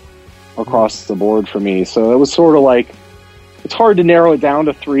bill across the board for me. So it was sort of it's hard to narrow it down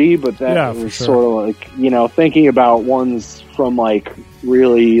to 3, but that was sort of thinking about ones from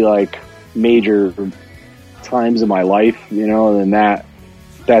really major times in my life, then that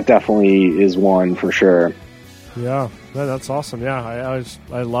definitely is one for sure. Yeah, that's awesome. Yeah,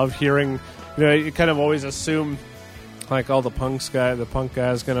 I love hearing. You kind of always assume all the punk guy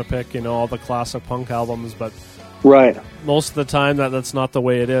is going to pick all the classic punk albums, but right, most of the time that's not the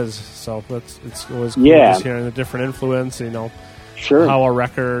way it is. So it's always cool just hearing the different influence. Sure, how a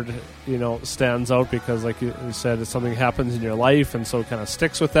record stands out because, like you said, it's something happens in your life, and so it kind of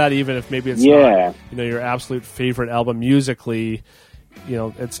sticks with that, even if maybe it's not your absolute favorite album musically.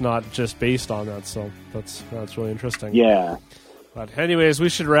 It's not just based on that, so that's really interesting. Yeah. But anyways, we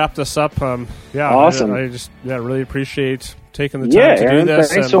should wrap this up. Awesome. I just really appreciate taking the time to Aaron, do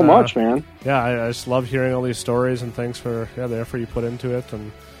this. Thanks so much, man. Yeah, I just love hearing all these stories, and thanks for the effort you put into it.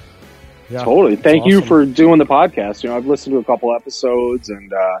 And totally. Thank you for doing the podcast. I've listened to a couple episodes,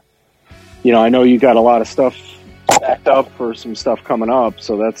 and I know you got a lot of stuff backed up for some stuff coming up.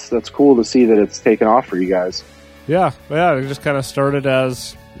 So that's cool to see that it's taken off for you guys. Yeah. It just kind of started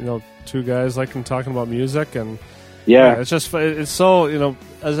as two guys liking talking about music, and it's just it's so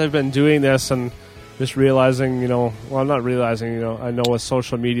as I've been doing this and just realizing I'm not realizing I know with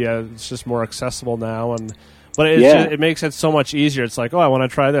social media it's just more accessible now, but it makes it so much easier. It's I want to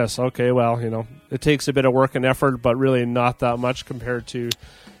try this. Okay, well it takes a bit of work and effort, but really not that much compared to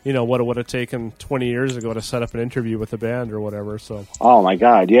what it would have taken 20 years ago to set up an interview with a band or whatever. So oh my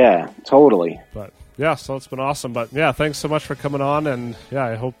god, yeah, totally. But so it's been awesome. But thanks so much for coming on, and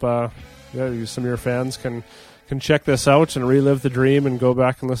I hope some of your fans can check this out and relive the dream and go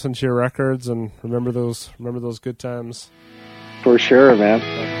back and listen to your records and remember those good times. For sure, man.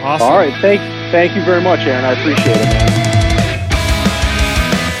 Awesome. All right, thank you very much, Aaron. I appreciate it, man.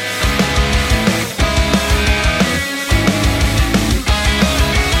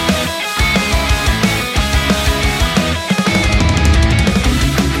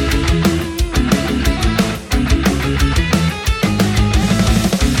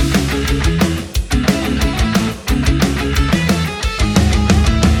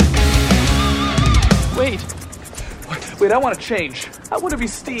 Wait, I want to change. I want to be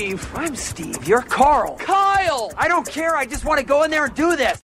Steve. I'm Steve. You're Carl. Kyle! I don't care. I just want to go in there and do this.